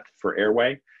use that for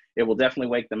airway. It will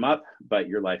definitely wake them up, but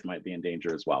your life might be in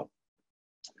danger as well.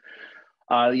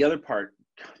 The other part,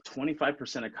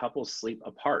 25% of couples sleep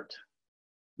apart.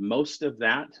 Most of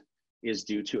that is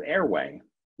due to airway.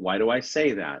 Why do I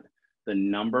say that? The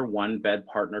 #1 bed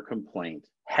partner complaint,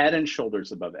 head and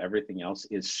shoulders above everything else,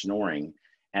 is snoring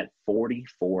at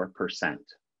 44%.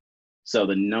 So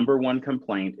the #1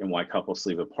 complaint in why couples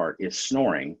sleep apart is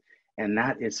snoring, and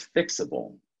that is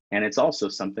fixable. And it's also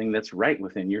something that's right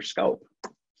within your scope.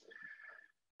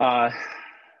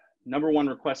 #1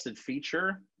 requested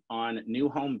feature on new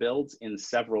home builds in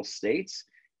several states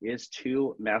is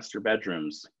 2 master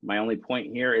bedrooms. My only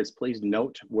point here is please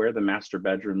note where the master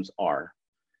bedrooms are,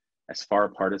 as far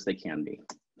apart as they can be.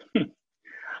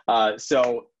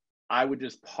 So I would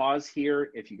just pause here.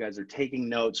 If you guys are taking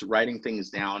notes, writing things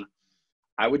down,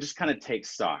 I would just kind of take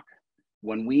stock.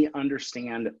 When we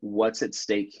understand what's at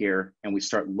stake here and we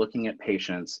start looking at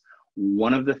patients,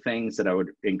 one of the things that I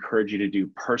would encourage you to do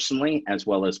personally as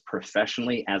well as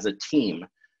professionally as a team,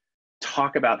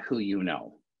 talk about who you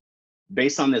know.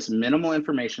 Based on this minimal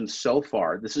information so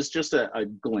far, this is just a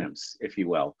glimpse, if you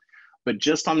will, but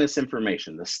just on this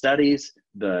information, the studies,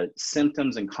 the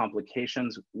symptoms and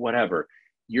complications, whatever,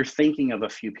 you're thinking of a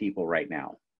few people right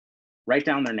now. Write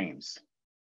down their names.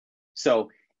 So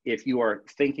if you are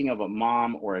thinking of a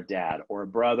mom or a dad or a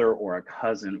brother or a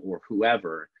cousin or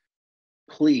whoever,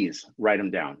 please write them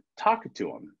down. Talk to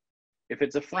them. If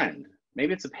it's a friend,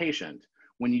 maybe it's a patient.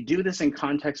 When you do this in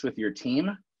context with your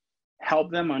team,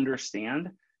 help them understand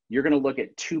you're going to look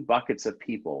at 2 buckets of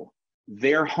people.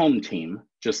 Their home team,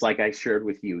 just like I shared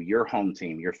with you, your home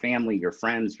team, your family, your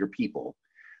friends, your people,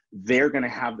 they're going to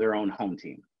have their own home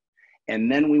team.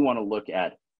 And then we want to look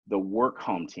at the work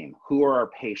home team. Who are our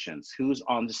patients? Who's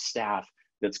on the staff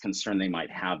that's concerned they might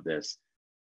have this?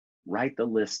 Write the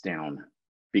list down,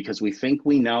 because we think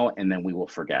we know and then we will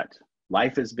forget.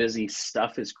 Life is busy.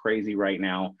 Stuff is crazy right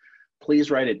now.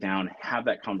 Please write it down. Have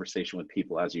that conversation with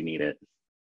people as you need it.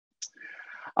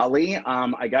 Ali,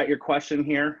 I got your question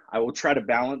here. I will try to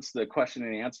balance the question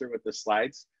and answer with the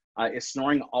slides. Is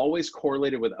snoring always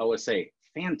correlated with OSA?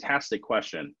 Fantastic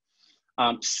question.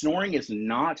 Snoring is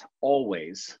not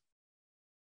always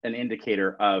an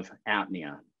indicator of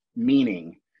apnea,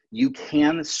 meaning you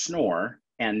can snore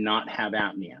and not have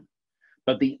apnea.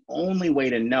 But the only way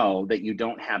to know that you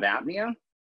don't have apnea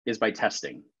is by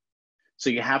testing. So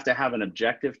you have to have an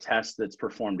objective test that's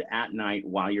performed at night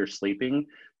while you're sleeping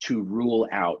to rule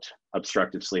out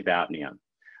obstructive sleep apnea.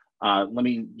 Let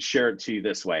me share it to you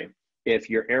this way. If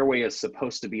your airway is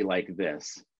supposed to be like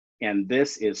this, and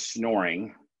this is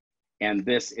snoring, and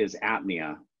this is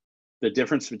apnea, the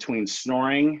difference between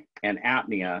snoring and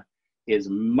apnea is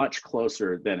much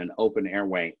closer than an open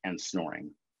airway and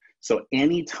snoring. So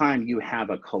anytime you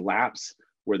have a collapse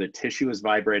where the tissue is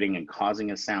vibrating and causing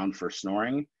a sound for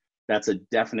snoring, that's a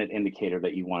definite indicator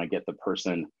that you want to get the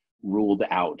person ruled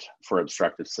out for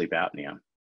obstructive sleep apnea.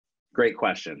 Great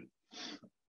question.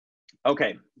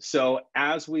 Okay, so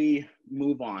as we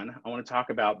move on, I want to talk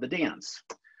about the dance.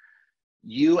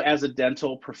 You as a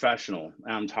dental professional,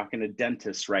 I'm talking to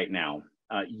dentists right now,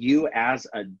 you as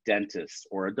a dentist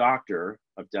or a doctor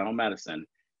of dental medicine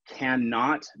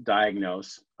cannot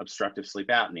diagnose obstructive sleep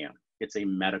apnea. It's a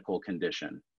medical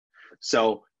condition.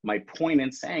 So my point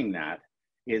in saying that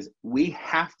is we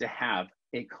have to have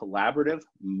a collaborative,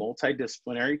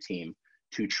 multidisciplinary team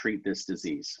to treat this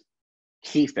disease.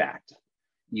 Key fact,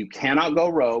 you cannot go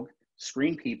rogue,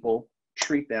 screen people,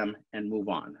 treat them, and move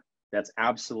on. That's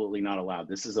absolutely not allowed.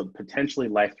 This is a potentially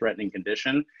life-threatening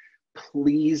condition.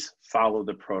 Please follow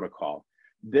the protocol.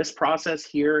 This process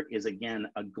here is, again,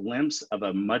 a glimpse of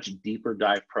a much deeper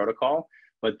dive protocol,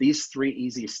 but these 3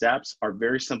 easy steps are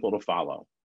very simple to follow.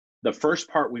 The first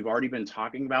part we've already been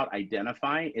talking about,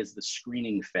 identify, is the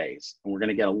screening phase. And we're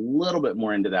gonna get a little bit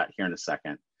more into that here in a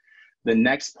second. The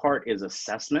next part is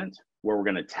assessment, where we're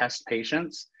gonna test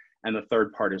patients. And the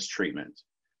third part is treatment.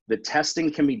 The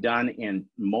testing can be done in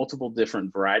multiple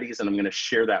different varieties, and I'm gonna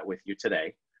share that with you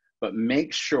today. But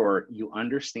make sure you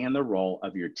understand the role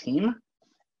of your team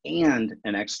and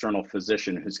an external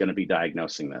physician who's gonna be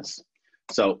diagnosing this.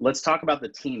 So let's talk about the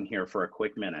team here for a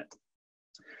quick minute.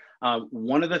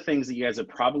 One of the things that you guys have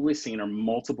probably seen are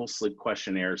multiple sleep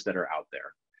questionnaires that are out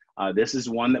there. This is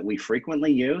one that we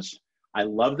frequently use. I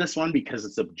love this one because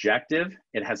it's objective.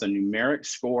 It has a numeric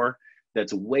score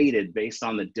that's weighted based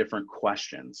on the different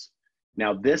questions.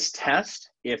 Now this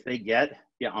test, if they get,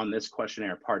 on this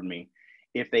questionnaire, pardon me,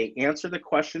 if they answer the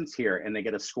questions here and they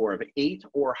get a score of 8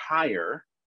 or higher,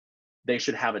 they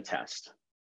should have a test.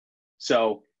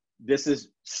 So this is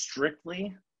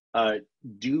strictly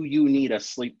do you need a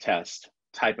sleep test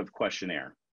type of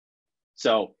questionnaire.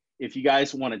 So if you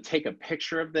guys want to take a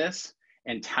picture of this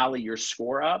and tally your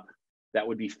score up, that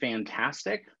would be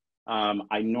fantastic.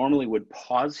 I normally would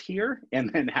pause here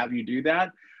and then have you do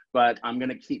that, but I'm going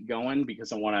to keep going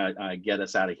because I want to get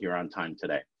us out of here on time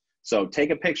today. So take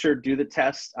a picture, do the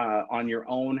test on your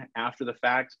own after the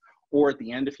fact, or at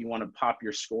the end if you want to pop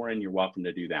your score in, you're welcome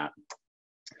to do that.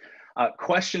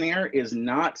 Questionnaire is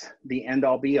not the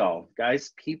end-all be-all.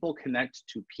 Guys, people connect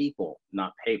to people,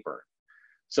 not paper.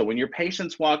 So when your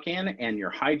patients walk in and your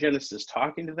hygienist is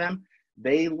talking to them,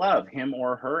 they love him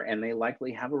or her and they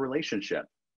likely have a relationship.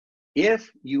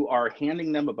 If you are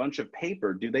handing them a bunch of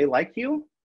paper, do they like you?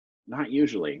 Not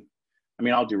usually. I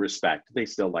mean, all due respect, they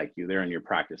still like you. They're in your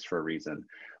practice for a reason.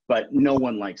 But no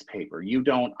one likes paper. You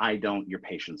don't, I don't, your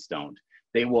patients don't.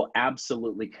 They will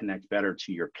absolutely connect better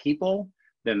to your people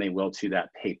than they will to that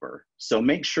paper. So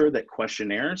make sure that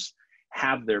questionnaires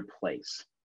have their place.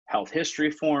 Health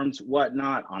history forms,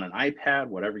 whatnot, on an iPad,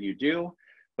 whatever you do.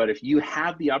 But if you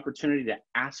have the opportunity to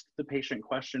ask the patient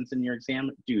questions in your exam,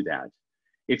 do that.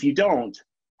 If you don't,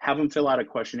 have them fill out a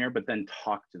questionnaire, but then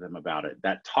talk to them about it.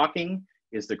 That talking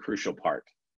is the crucial part.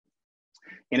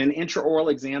 In an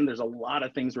intraoral exam, there's a lot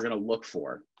of things we're going to look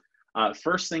for.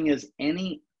 First thing is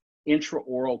any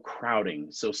intraoral crowding,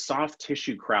 so soft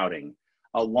tissue crowding,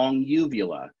 a long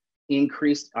uvula,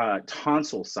 increased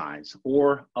tonsil size,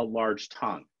 or a large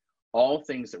tongue. All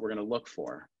things that we're going to look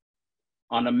for.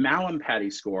 On a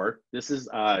Mallampati score, this is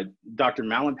Dr.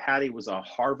 Mallampati was a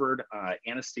Harvard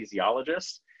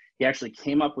anesthesiologist. He actually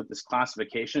came up with this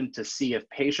classification to see if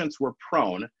patients were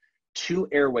prone to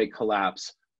airway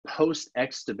collapse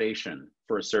post-extubation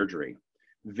for a surgery.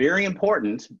 Very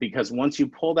important because once you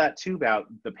pull that tube out,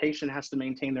 the patient has to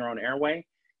maintain their own airway,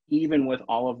 even with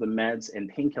all of the meds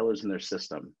and painkillers in their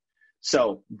system.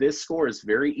 So this score is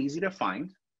very easy to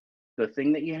find. The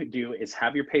thing that you do is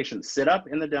have your patient sit up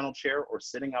in the dental chair or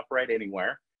sitting upright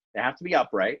anywhere. They have to be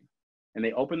upright, and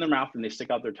they open their mouth and they stick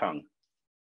out their tongue.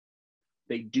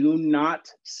 They do not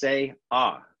say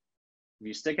ah. If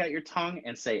you stick out your tongue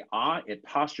and say ah, it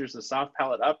postures the soft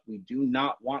palate up. We do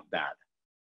not want that.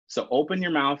 So open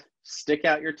your mouth, stick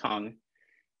out your tongue.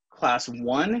 Class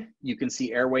 1, you can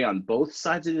see airway on both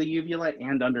sides of the uvula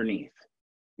and underneath.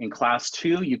 In class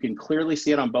 2, you can clearly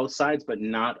see it on both sides, but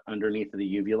not underneath the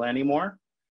uvula anymore.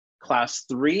 Class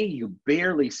 3, you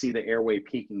barely see the airway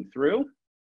peeking through.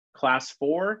 Class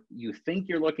 4, you think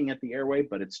you're looking at the airway,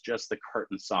 but it's just the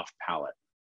curtain soft palate.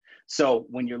 So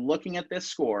when you're looking at this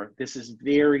score, this is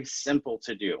very simple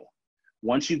to do.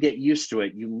 Once you get used to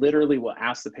it, you literally will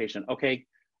ask the patient, okay,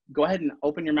 go ahead and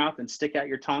open your mouth and stick out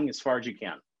your tongue as far as you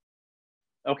can.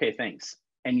 Okay, thanks.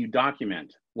 And you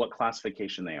document what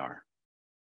classification they are.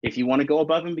 If you want to go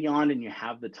above and beyond and you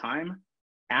have the time,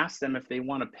 ask them if they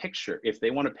want a picture,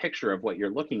 of what you're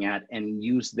looking at and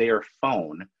use their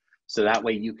phone. So that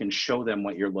way you can show them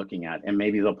what you're looking at and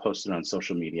maybe they'll post it on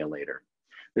social media later.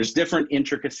 There's different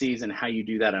intricacies in how you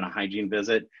do that in a hygiene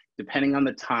visit, depending on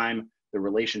the time, the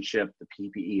relationship, the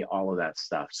PPE, all of that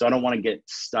stuff. So I don't want to get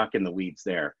stuck in the weeds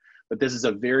there. but this is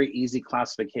a very easy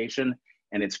classification,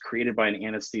 and it's created by an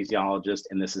anesthesiologist,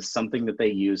 and this is something that they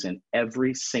use in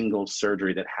every single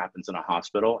surgery that happens in a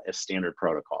hospital as standard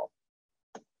protocol.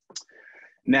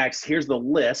 Next, here's the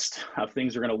list of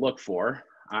things we're going to look for.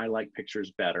 I like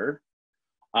pictures better.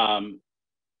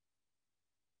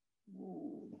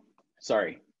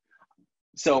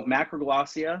 So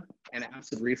macroglossia and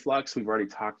acid reflux, we've already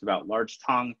talked about large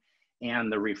tongue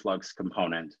and the reflux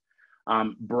component.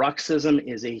 Bruxism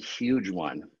is a huge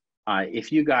one.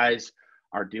 If you guys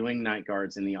are doing night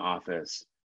guards in the office,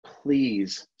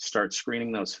 please start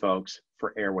screening those folks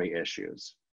for airway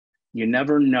issues. You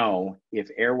never know if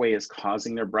airway is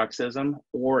causing their bruxism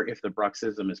or if the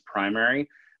bruxism is primary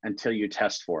until you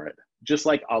test for it. Just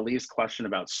like Ali's question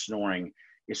about snoring,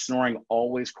 is snoring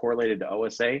always correlated to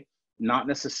OSA? Not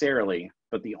necessarily,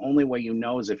 but the only way you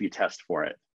know is if you test for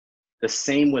it. The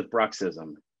same with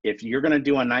bruxism. If you're gonna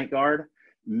do a night guard,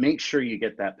 make sure you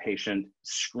get that patient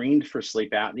screened for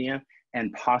sleep apnea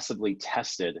and possibly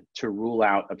tested to rule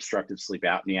out obstructive sleep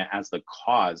apnea as the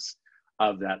cause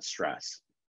of that stress.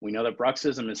 We know that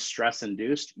bruxism is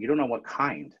stress-induced. You don't know what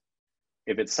kind.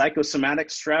 If it's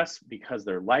psychosomatic stress because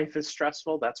their life is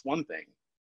stressful, that's one thing.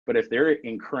 But if they're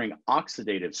incurring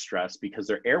oxidative stress because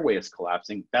their airway is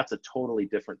collapsing, that's a totally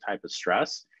different type of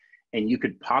stress. And you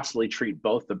could possibly treat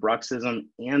both the bruxism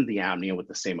and the apnea with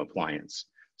the same appliance.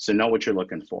 So know what you're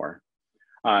looking for.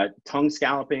 Tongue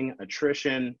scalloping,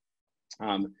 attrition,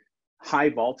 high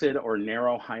vaulted or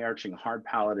narrow high arching hard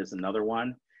palate is another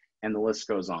one, and the list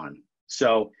goes on.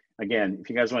 So again, if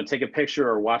you guys want to take a picture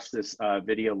or watch this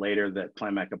video later that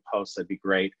Plan Mecca posts, that'd be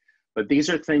great. But these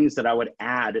are things that I would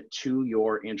add to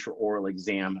your intraoral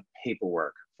exam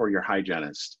paperwork for your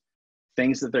hygienist.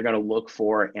 Things that they're going to look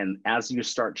for, and as you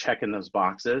start checking those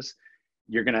boxes,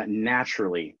 you're going to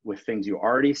naturally, with things you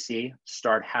already see,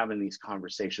 start having these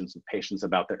conversations with patients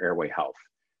about their airway health.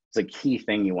 It's a key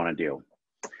thing you want to do.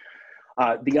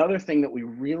 The other thing that we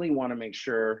really want to make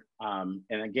sure, and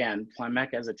again, Plan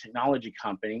Mecca as a technology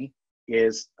company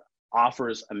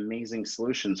offers amazing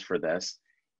solutions for this.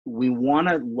 We want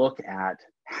to look at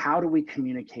how do we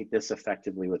communicate this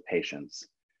effectively with patients.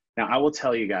 Now, I will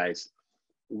tell you guys,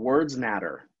 words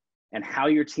matter, and how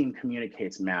your team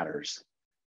communicates matters.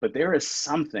 But there is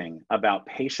something about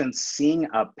patients seeing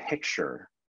a picture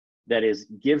that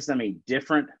gives them a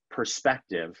different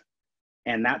perspective,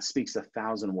 and that speaks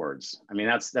 1,000 words. I mean,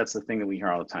 that's the thing that we hear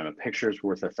all the time. A picture is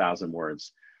worth 1,000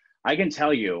 words. I can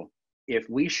tell you, if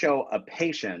we show a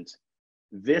patient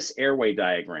this airway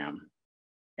diagram,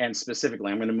 and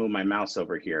specifically, I'm going to move my mouse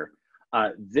over here,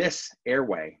 this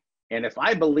airway, and if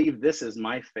I believe this is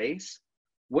my face,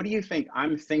 what do you think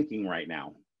I'm thinking right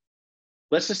now?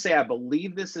 Let's just say I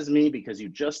believe this is me because you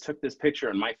just took this picture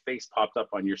and my face popped up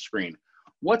on your screen.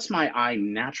 What's my eye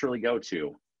naturally go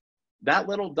to? That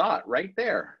little dot right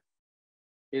there.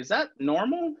 Is that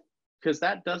normal? Because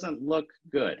that doesn't look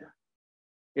good.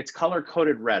 It's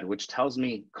color-coded red, which tells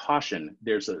me caution,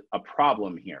 there's a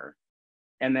problem here.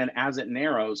 And then as it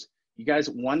narrows, you guys,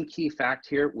 one key fact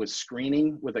here was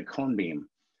screening with a cone beam.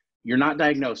 You're not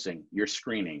diagnosing, you're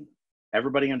screening.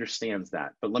 Everybody understands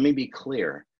that. But let me be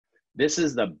clear. This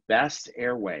is the best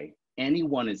airway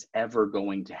anyone is ever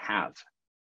going to have.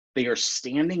 They are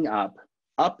standing up,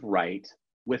 upright,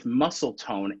 with muscle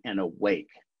tone and awake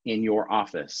in your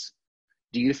office.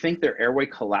 Do you think their airway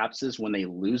collapses when they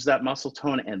lose that muscle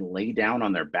tone and lay down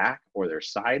on their back or their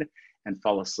side and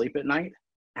fall asleep at night?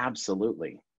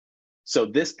 Absolutely. So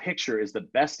this picture is the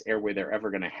best airway they're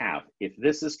ever going to have. If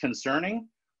this is concerning,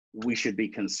 we should be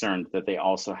concerned that they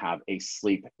also have a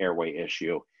sleep airway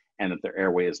issue and that their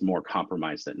airway is more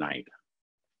compromised at night.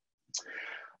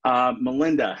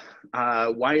 Melinda,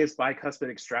 why is bicuspid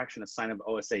extraction a sign of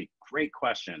OSA? Great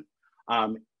question.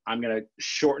 I'm going to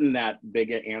shorten that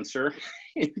big answer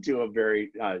into a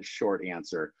very short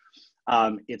answer.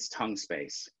 It's tongue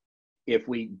space. If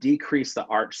we decrease the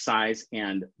arch size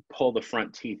and pull the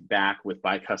front teeth back with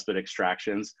bicuspid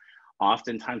extractions,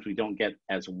 oftentimes we don't get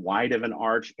as wide of an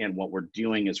arch, and what we're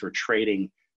doing is we're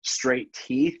trading straight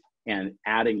teeth and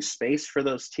adding space for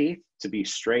those teeth to be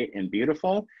straight and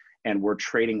beautiful, and we're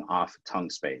trading off tongue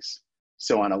space.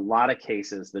 So in a lot of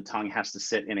cases, the tongue has to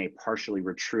sit in a partially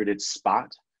retruded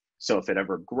spot. So if it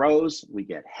ever grows, we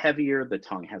get heavier, the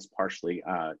tongue is partially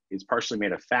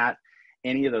made of fat,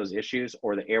 any of those issues,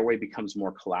 or the airway becomes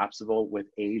more collapsible with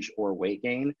age or weight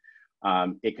gain,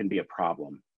 it can be a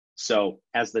problem. So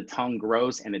as the tongue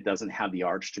grows and it doesn't have the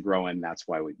arch to grow in, that's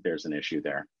why there's an issue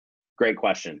there. Great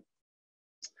question.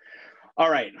 All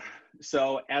right,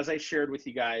 so as I shared with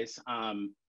you guys,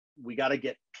 we got to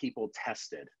get people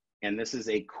tested, and this is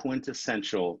a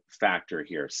quintessential factor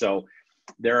here. So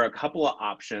There are a couple of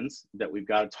options that we've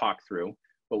got to talk through,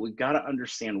 but we've got to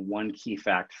understand one key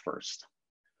fact first.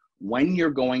 When you're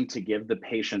going to give the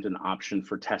patient an option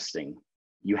for testing,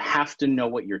 you have to know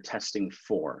what you're testing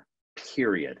for,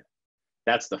 period.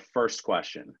 That's the first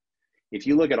question. If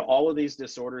you look at all of these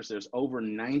disorders, there's over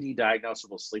 90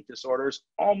 diagnosable sleep disorders.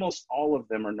 Almost all of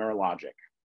them are neurologic.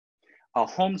 A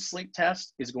home sleep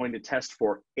test is going to test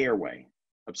for airway,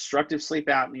 obstructive sleep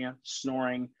apnea,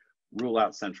 snoring, rule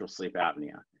out central sleep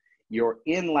apnea. Your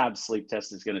in-lab sleep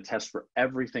test is going to test for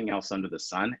everything else under the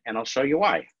sun, and I'll show you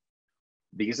why.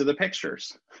 These are the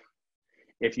pictures.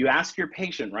 If you ask your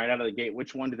patient right out of the gate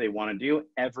which one do they want to do,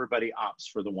 everybody opts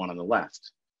for the one on the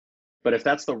left. But if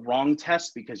that's the wrong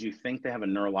test because you think they have a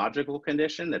neurological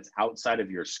condition that's outside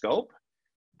of your scope,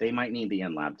 they might need the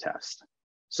in-lab test.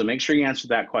 So make sure you answer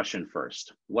that question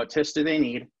first. What test do they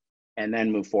need? And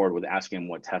then move forward with asking them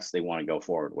what tests they want to go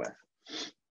forward with.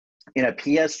 In a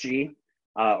PSG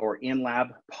or in-lab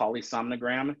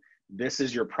polysomnogram, this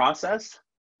is your process.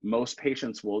 Most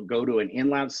patients will go to an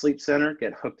in-lab sleep center,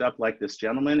 get hooked up like this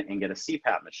gentleman, and get a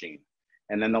CPAP machine.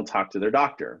 And then they'll talk to their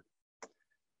doctor.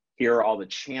 Here are all the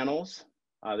channels.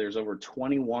 There's over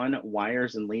 21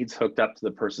 wires and leads hooked up to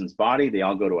the person's body. They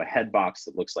all go to a head box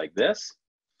that looks like this.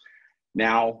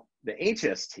 Now, the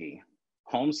HST,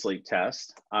 home sleep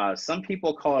test, some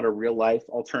people call it a real-life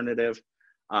alternative.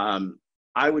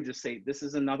 I would just say this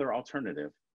is another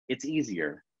alternative. It's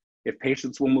easier. If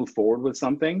patients will move forward with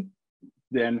something,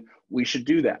 then we should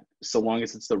do that, so long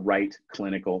as it's the right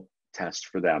clinical test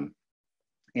for them.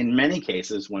 In many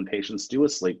cases, when patients do a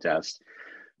sleep test,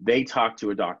 they talk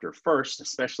to a doctor first,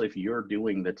 especially if you're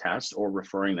doing the test or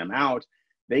referring them out.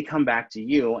 They come back to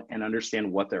you and understand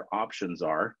what their options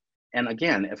are. And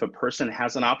again, if a person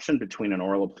has an option between an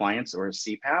oral appliance or a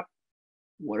CPAP,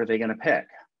 what are they going to pick?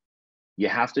 You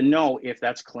have to know if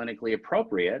that's clinically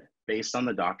appropriate based on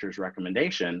the doctor's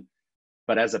recommendation.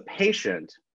 But as a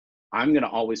patient, I'm going to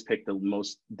always pick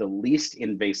the least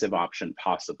invasive option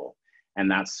possible. And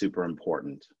that's super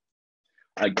important.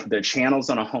 The channels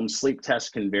on a home sleep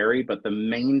test can vary, but the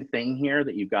main thing here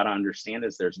that you've got to understand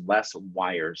is there's less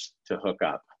wires to hook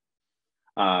up.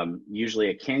 Usually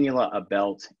a cannula, a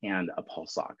belt, and a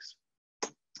pulse ox.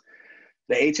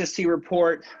 The HST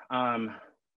report,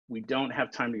 we don't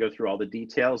have time to go through all the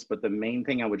details, but the main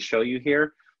thing I would show you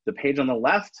here, the page on the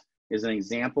left is an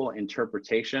example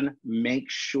interpretation. Make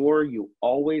sure you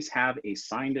always have a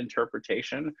signed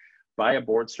interpretation by a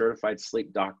board certified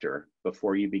sleep doctor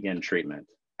before you begin treatment.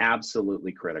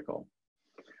 Absolutely critical.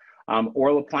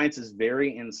 Oral appliances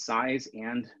vary in size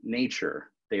and nature.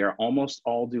 They are almost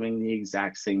all doing the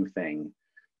exact same thing.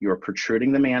 You're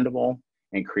protruding the mandible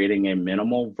and creating a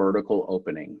minimal vertical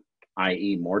opening,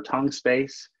 i.e. more tongue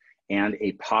space and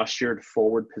a postured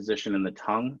forward position in the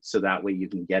tongue, so that way you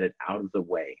can get it out of the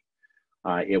way.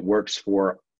 It works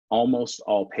for almost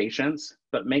all patients,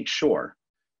 but make sure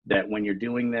that when you're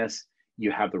doing this, you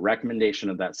have the recommendation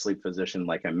of that sleep physician,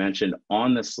 like I mentioned,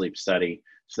 on the sleep study,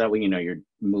 so that way you know you're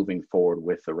moving forward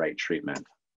with the right treatment.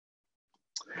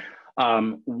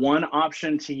 One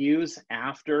option to use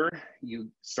after you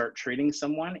start treating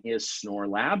someone is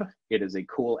SnoreLab. It is a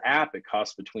cool app. It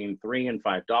costs between $3 and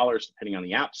 $5, depending on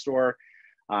the app store.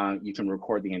 You can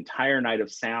record the entire night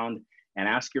of sound and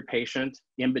ask your patient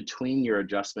in between your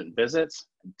adjustment visits,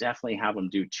 definitely have them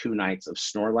do 2 nights of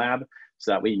SnoreLab, so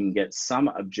that way you can get some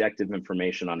objective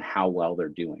information on how well they're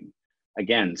doing.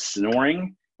 Again,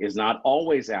 snoring is not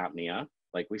always apnea,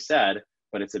 like we said,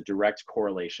 but it's a direct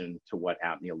correlation to what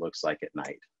apnea looks like at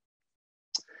night.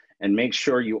 And make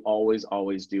sure you always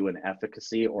do an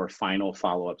efficacy or final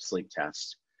follow-up sleep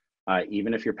test.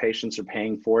 Even if your patients are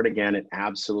paying for it, again, it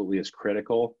absolutely is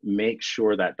critical. Make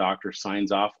sure that doctor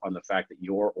signs off on the fact that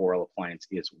your oral appliance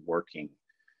is working.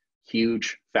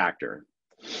 Huge factor.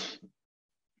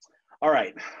 All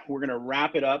right, we're gonna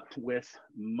wrap it up with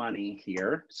money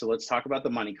here. So let's talk about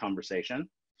the money conversation.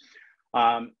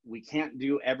 We can't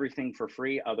do everything for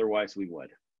free, otherwise we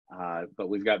would. But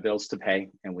we've got bills to pay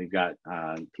and we've got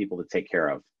people to take care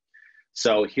of.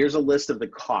 So here's a list of the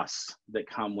costs that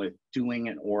come with doing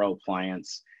an oral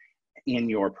appliance in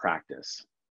your practice.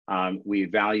 We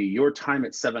value your time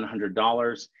at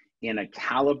 $700 in a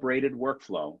calibrated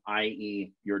workflow,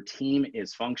 i.e. your team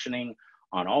is functioning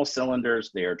on all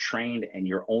cylinders, they are trained, and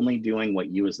you're only doing what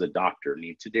you as the doctor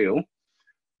need to do.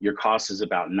 Your cost is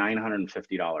about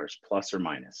 $950 plus or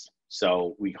minus.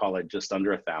 So we call it just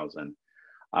under $1,000.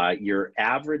 Your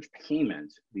average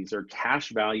payment, these are cash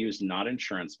values, not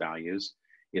insurance values,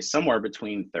 is somewhere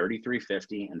between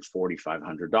 $3,350 and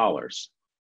 $4,500.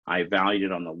 I valued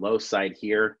it on the low side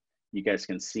here. You guys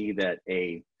can see that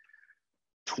a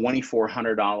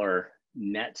 $2,400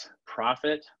 net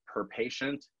profit per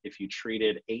patient. If you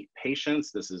treated 8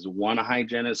 patients, this is one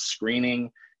hygienist screening,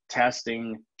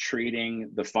 testing, treating,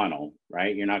 the funnel,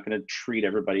 right? You're not going to treat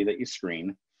everybody that you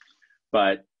screen.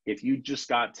 But if you just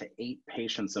got to 8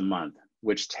 patients a month,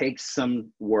 which takes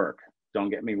some work, don't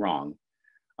get me wrong,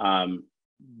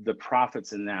 the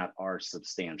profits in that are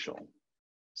substantial.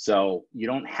 So you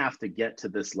don't have to get to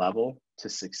this level to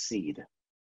succeed.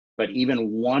 But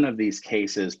even one of these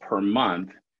cases per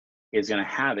month is going to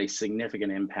have a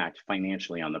significant impact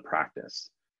financially on the practice.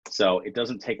 So it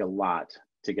doesn't take a lot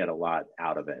to get a lot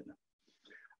out of it.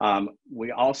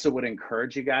 We also would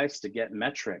encourage you guys to get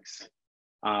metrics.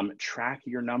 Track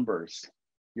your numbers.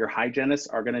 Your hygienists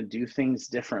are going to do things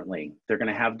differently. They're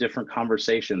going to have different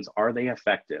conversations. Are they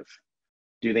effective?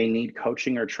 Do they need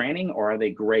coaching or training, or are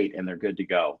they great and they're good to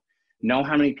go? Know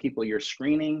how many people you're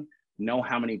screening. Know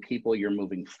how many people you're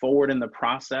moving forward in the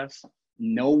process.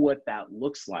 Know what that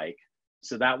looks like.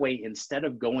 So that way, instead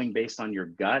of going based on your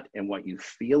gut and what you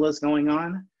feel is going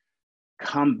on,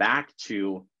 come back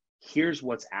to here's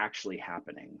what's actually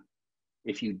happening.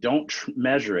 If you don't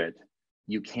measure it,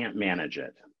 you can't manage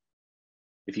it.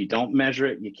 If you don't measure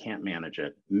it, you can't manage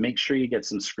it. Make sure you get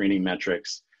some screening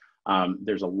metrics.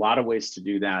 There's a lot of ways to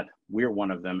do that. We're one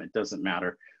of them. It doesn't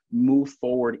matter. Move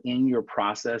forward in your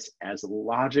process as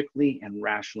logically and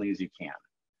rationally as you can.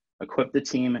 Equip the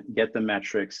team, get the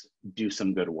metrics, do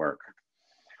some good work.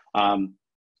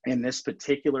 In this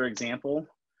particular example,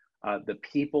 the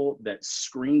people that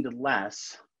screened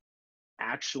less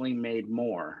actually made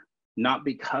more, not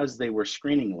because they were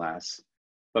screening less,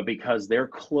 but because their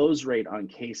close rate on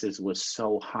cases was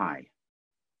so high.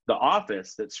 The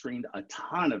office that screened a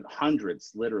ton of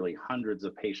hundreds, literally hundreds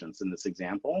of patients in this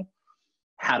example,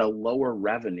 had a lower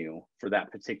revenue for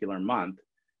that particular month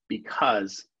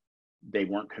because they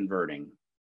weren't converting.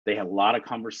 They had a lot of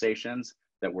conversations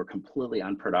that were completely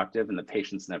unproductive and the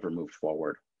patients never moved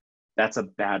forward. That's a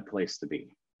bad place to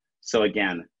be. So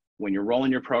again, when you're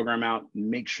rolling your program out,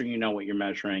 make sure you know what you're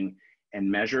measuring and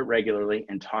measure it regularly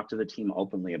and talk to the team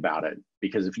openly about it.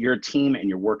 Because if you're a team and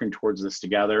you're working towards this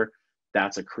together,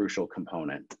 that's a crucial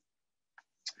component.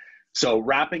 So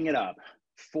wrapping it up,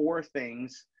 4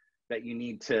 things that you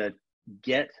need to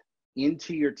get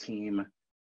into your team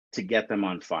to get them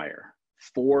on fire.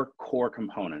 4 core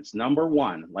components. Number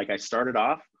 1, like I started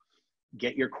off,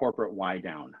 get your corporate why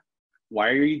down. Why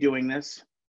are you doing this?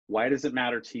 Why does it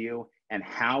matter to you? And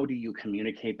how do you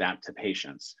communicate that to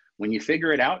patients? When you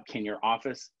figure it out, can your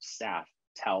office staff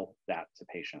tell that to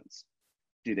patients?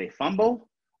 Do they fumble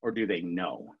or do they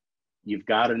know? You've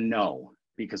got to know,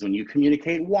 because when you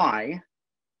communicate why,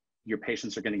 your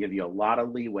patients are going to give you a lot of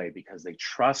leeway because they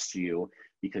trust you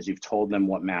because you've told them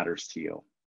what matters to you.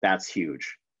 That's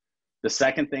huge. The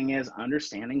second thing is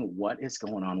understanding what is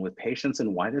going on with patients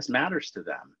and why this matters to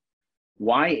them.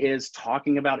 Why is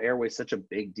talking about airway such a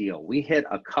big deal? We hit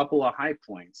a couple of high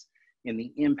points in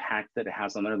the impact that it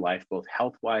has on their life, both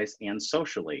health-wise and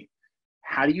socially.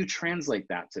 How do you translate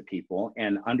that to people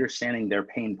and understanding their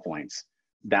pain points?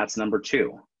 That's number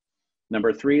 2.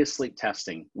 Number 3 is sleep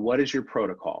testing. What is your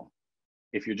protocol?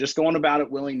 If you're just going about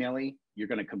it willy-nilly, you're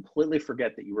going to completely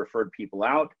forget that you referred people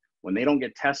out. When they don't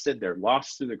get tested, they're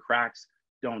lost through the cracks.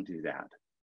 Don't do that.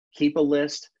 Keep a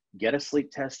list, get a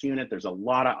sleep test unit. There's a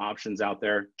lot of options out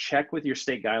there. Check with your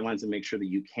state guidelines and make sure that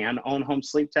you can own home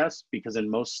sleep tests, because in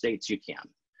most states you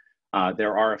can.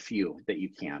 There are a few that you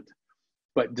can't.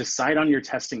 But decide on your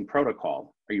testing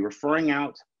protocol. Are you referring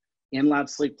out in-lab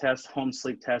sleep test, home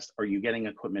sleep test? Or are you getting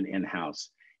equipment in-house?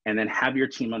 And then have your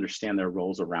team understand their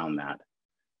roles around that.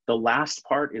 The last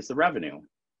part is the revenue.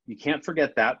 You can't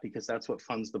forget that, because that's what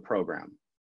funds the program.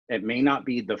 It may not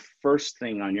be the first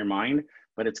thing on your mind,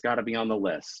 but it's got to be on the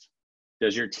list.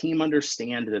 Does your team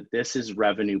understand that this is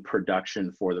revenue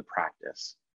production for the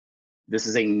practice? This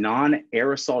is a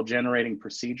non-aerosol generating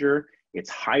procedure. It's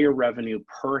higher revenue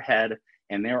per head,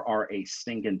 and there are a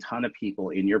stinking ton of people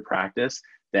in your practice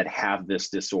that have this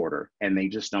disorder, and they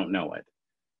just don't know it.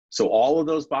 So all of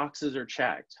those boxes are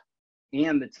checked,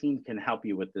 and the team can help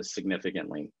you with this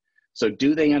significantly. So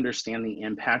do they understand the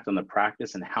impact on the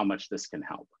practice and how much this can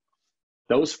help?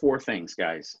 Those 4 things,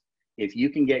 guys. If you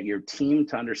can get your team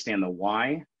to understand the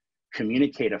why,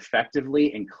 communicate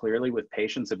effectively and clearly with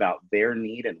patients about their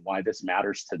need and why this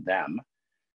matters to them,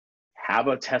 have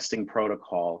a testing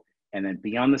protocol, and then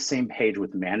be on the same page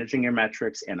with managing your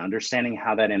metrics and understanding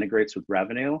how that integrates with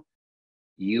revenue,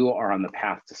 you are on the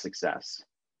path to success,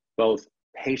 both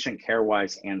patient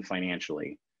care-wise and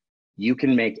financially. You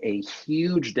can make a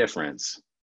huge difference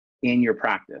in your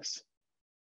practice,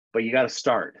 but you got to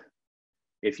start.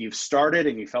 If you've started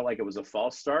and you felt like it was a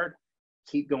false start,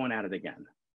 keep going at it again.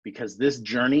 because this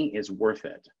journey is worth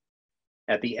it.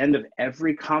 At the end of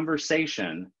every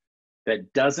conversation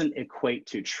that doesn't equate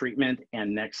to treatment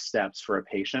and next steps for a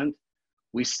patient,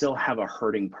 we still have a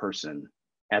hurting person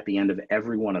at the end of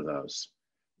every one of those.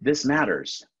 This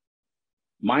matters.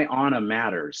 My Anna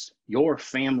matters. Your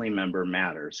family member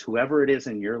matters. Whoever it is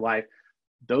in your life,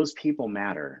 those people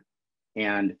matter.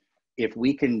 And if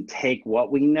we can take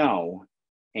what we know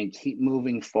and keep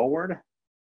moving forward,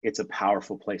 it's a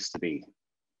powerful place to be.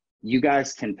 You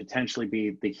guys can potentially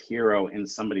be the hero in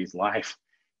somebody's life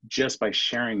just by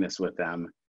sharing this with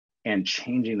them and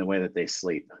changing the way that they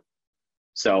sleep.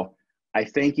 So I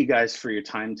thank you guys for your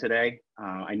time today.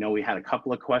 I know we had a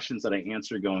couple of questions that I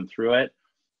answered going through it.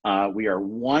 We are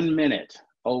 1 minute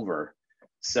over.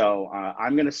 So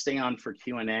I'm gonna stay on for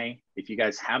Q&A. If you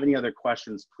guys have any other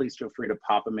questions, please feel free to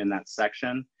pop them in that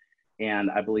section. And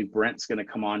I believe Brent's gonna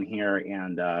come on here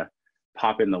and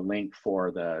pop in the link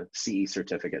for the CE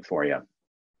certificate for you.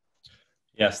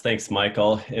 Yes, thanks,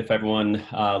 Michael. If everyone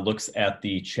looks at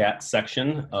the chat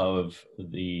section of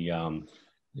the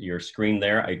your screen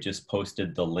there, I just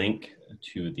posted the link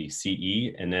to the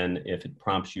CE, and then if it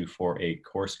prompts you for a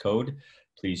course code,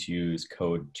 please use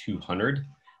code 200.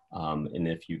 And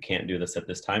if you can't do this at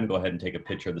this time, go ahead and take a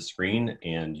picture of the screen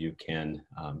and you can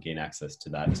gain access to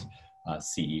that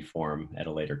CE form at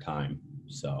a later time.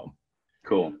 So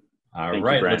cool. All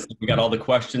right, we got all the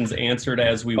questions answered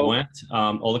as we went.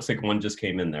 Looks like one just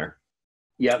came in there.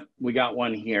 Yep, we got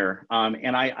one here.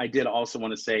 And I did also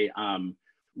want to say,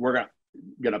 we're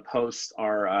gonna post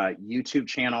our YouTube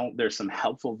channel. There's some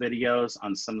helpful videos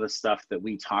on some of the stuff that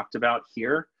we talked about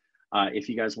here. If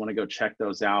you guys want to go check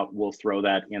those out, we'll throw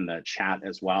that in the chat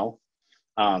as well.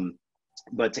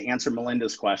 But to answer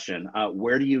Melinda's question,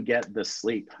 where do you get the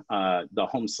sleep, the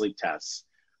home sleep tests?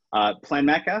 Plan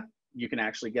Mecca, you can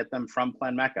actually get them from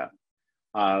Plan Mecca.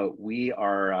 We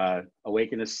are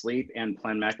Awaken2Sleep and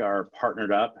Plan Mecca are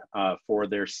partnered up for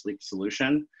their sleep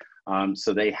solution.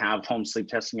 So they have home sleep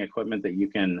testing equipment that you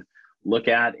can look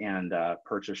at and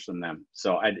purchase from them.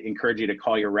 So I'd encourage you to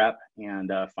call your rep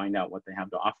and find out what they have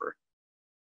to offer.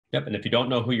 Yep, and if you don't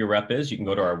know who your rep is, you can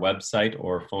go to our website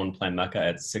or phone Plan Mecca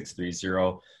at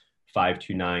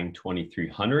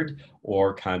 630-529-2300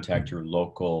 or contact your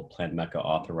local Plan Mecca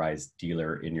authorized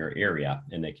dealer in your area,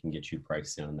 and they can get you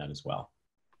pricing on that as well.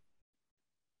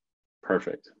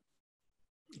 Perfect.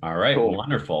 All right, cool.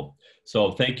 Wonderful.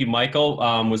 So thank you, Michael.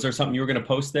 Was there something you were going to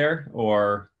post there,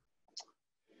 or?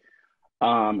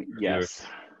 Yes,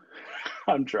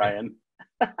 I'm trying.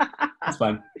 That's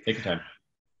fine. Take your time.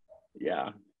 Yeah,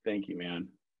 thank you, man.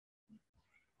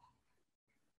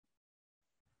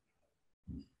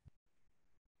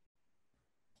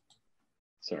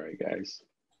 Sorry, guys.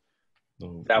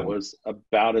 Oh, that was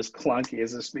about as clunky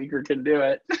as a speaker can do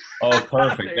it. Oh,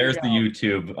 perfect. There's the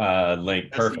YouTube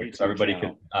link. That's perfect. So everybody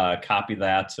can copy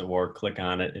that or click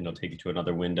on it and it'll take you to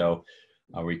another window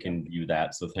where you can view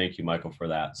that. So thank you, Michael, for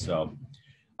that. So,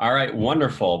 all right,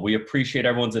 wonderful. We appreciate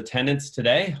everyone's attendance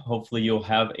today. Hopefully you'll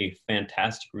have a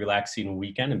fantastic, relaxing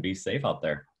weekend and be safe out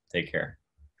there. Take care.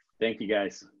 Thank you,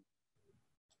 guys.